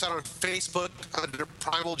 check us out on Facebook under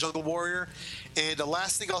Primal Jungle Warrior. And the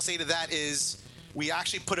last thing I'll say to that is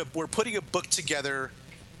we're putting a book together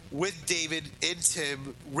with David and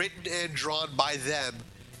Tim, written and drawn by them,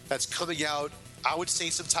 that's coming out, I would say,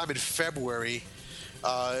 sometime in February.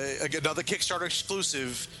 Another Kickstarter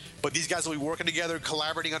exclusive, but these guys will be working together,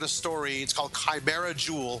 collaborating on a story. It's called Chimera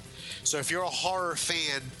Jewel. So if you're a horror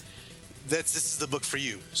fan, this is the book for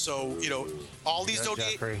you. So all these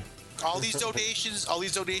donations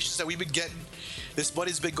that we've been getting, this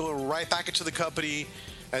money's been going right back into the company,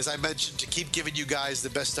 as I mentioned, to keep giving you guys the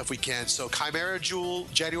best stuff we can. So Chimera Jewel,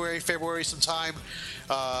 January, February sometime.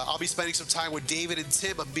 I'll be spending some time with David and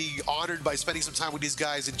Tim. I'm being honored by spending some time with these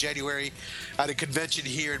guys in January at a convention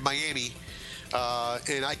here in Miami.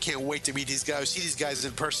 And I can't wait to meet these guys, see these guys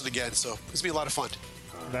in person again. So it's going to be a lot of fun.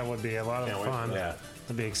 That would be a lot of fun. Yeah.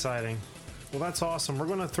 That'd be exciting. Well, that's awesome. We're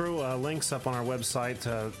going to throw links up on our website,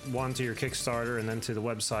 one to your Kickstarter and then to the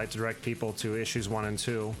website to direct people to issues 1 and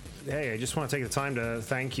 2. Hey, I just want to take the time to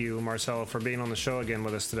thank you, Marcelo, for being on the show again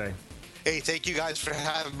with us today. Hey, thank you guys for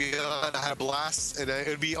having me on. I had a blast, and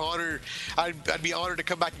I'd be honored to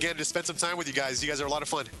come back again to spend some time with you guys. You guys are a lot of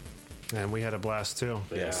fun. And we had a blast, too.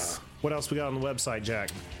 Yes. What else we got on the website, Jack?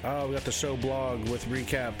 We got the show blog with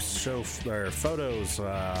recaps, photos,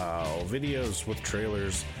 videos with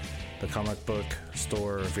trailers, the comic book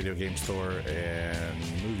store, video game store, and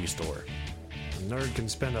movie store. A nerd can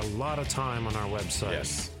spend a lot of time on our website.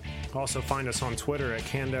 Yes. Also find us on Twitter at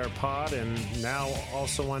CannedAirPod, and now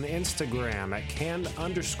also on Instagram at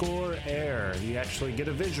Canned_Air. You actually get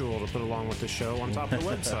a visual to put along with the show on top of the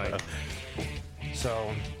website.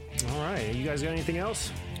 So, all right. You guys got anything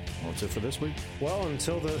else? Well, that's it for this week. Well,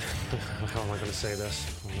 until the... How am I going to say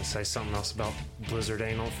this? I'm going to say something else about Blizzard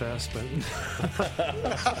Anal Fest, but...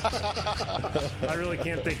 I really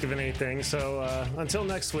can't think of anything. So, until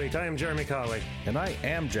next week, I am Jeremy Colley. And I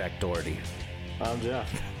am Jack Doherty. I'm Jeff.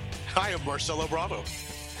 I am Marcelo Bravo.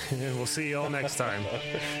 And we'll see you all next time.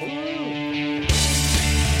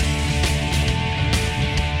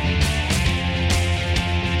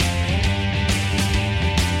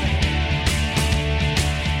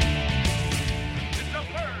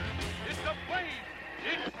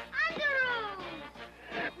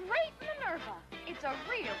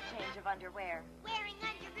 Underwear. Wearing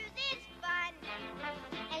underoos is fun.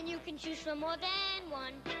 And you can choose from more than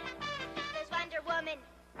one. There's Wonder Woman.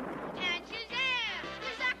 And Shazam.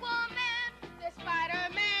 There's Aquaman. There's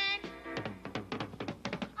Spider-Man.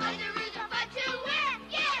 Underoos are fun to wear.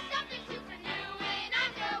 Yeah, something super new in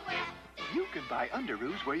underwear. You can buy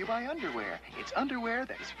underoos where you buy underwear. It's underwear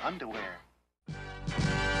that is fun to wear.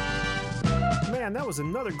 Man, that was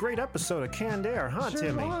another great episode of Canned Air, huh, Sure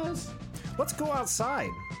Timmy? was. Let's go outside.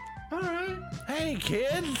 All right. Hey,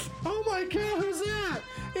 kids. Oh my god, who's that?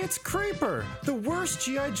 It's Creeper, the worst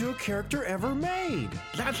G.I. Joe character ever made.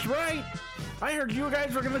 That's right. I heard you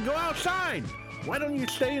guys were going to go outside. Why don't you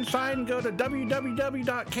stay inside and go to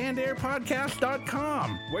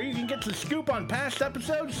www.cannedairpodcast.com, where you can get the scoop on past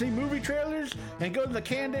episodes, see movie trailers, and go to the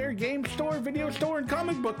Canned Air game store, video store, and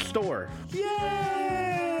comic book store.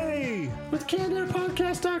 Yay! With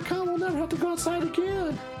CannedAirPodcast.com, we'll never have to go outside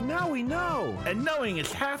again. Now we know. And knowing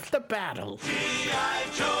is half the battle. G.I.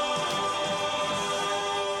 Joe!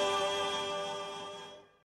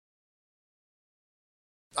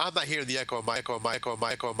 I'm not hearing the echo. Michael.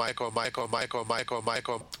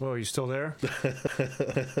 Oh, you still there?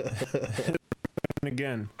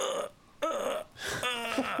 Again.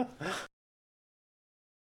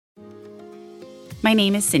 My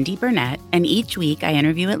name is Cindy Burnett, and each week I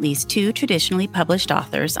interview at least 2 traditionally published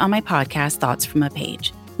authors on my podcast, Thoughts from a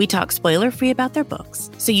Page. We talk spoiler-free about their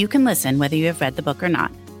books, so you can listen whether you have read the book or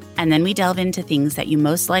not. And then we delve into things that you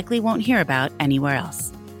most likely won't hear about anywhere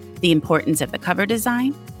else. The importance of the cover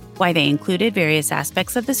design, why they included various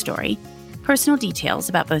aspects of the story, personal details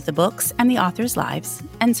about both the books and the authors' lives,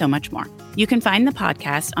 and so much more. You can find the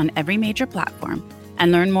podcast on every major platform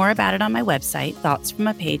and learn more about it on my website,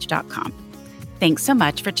 thoughtsfromapage.com. Thanks so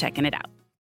much for checking it out.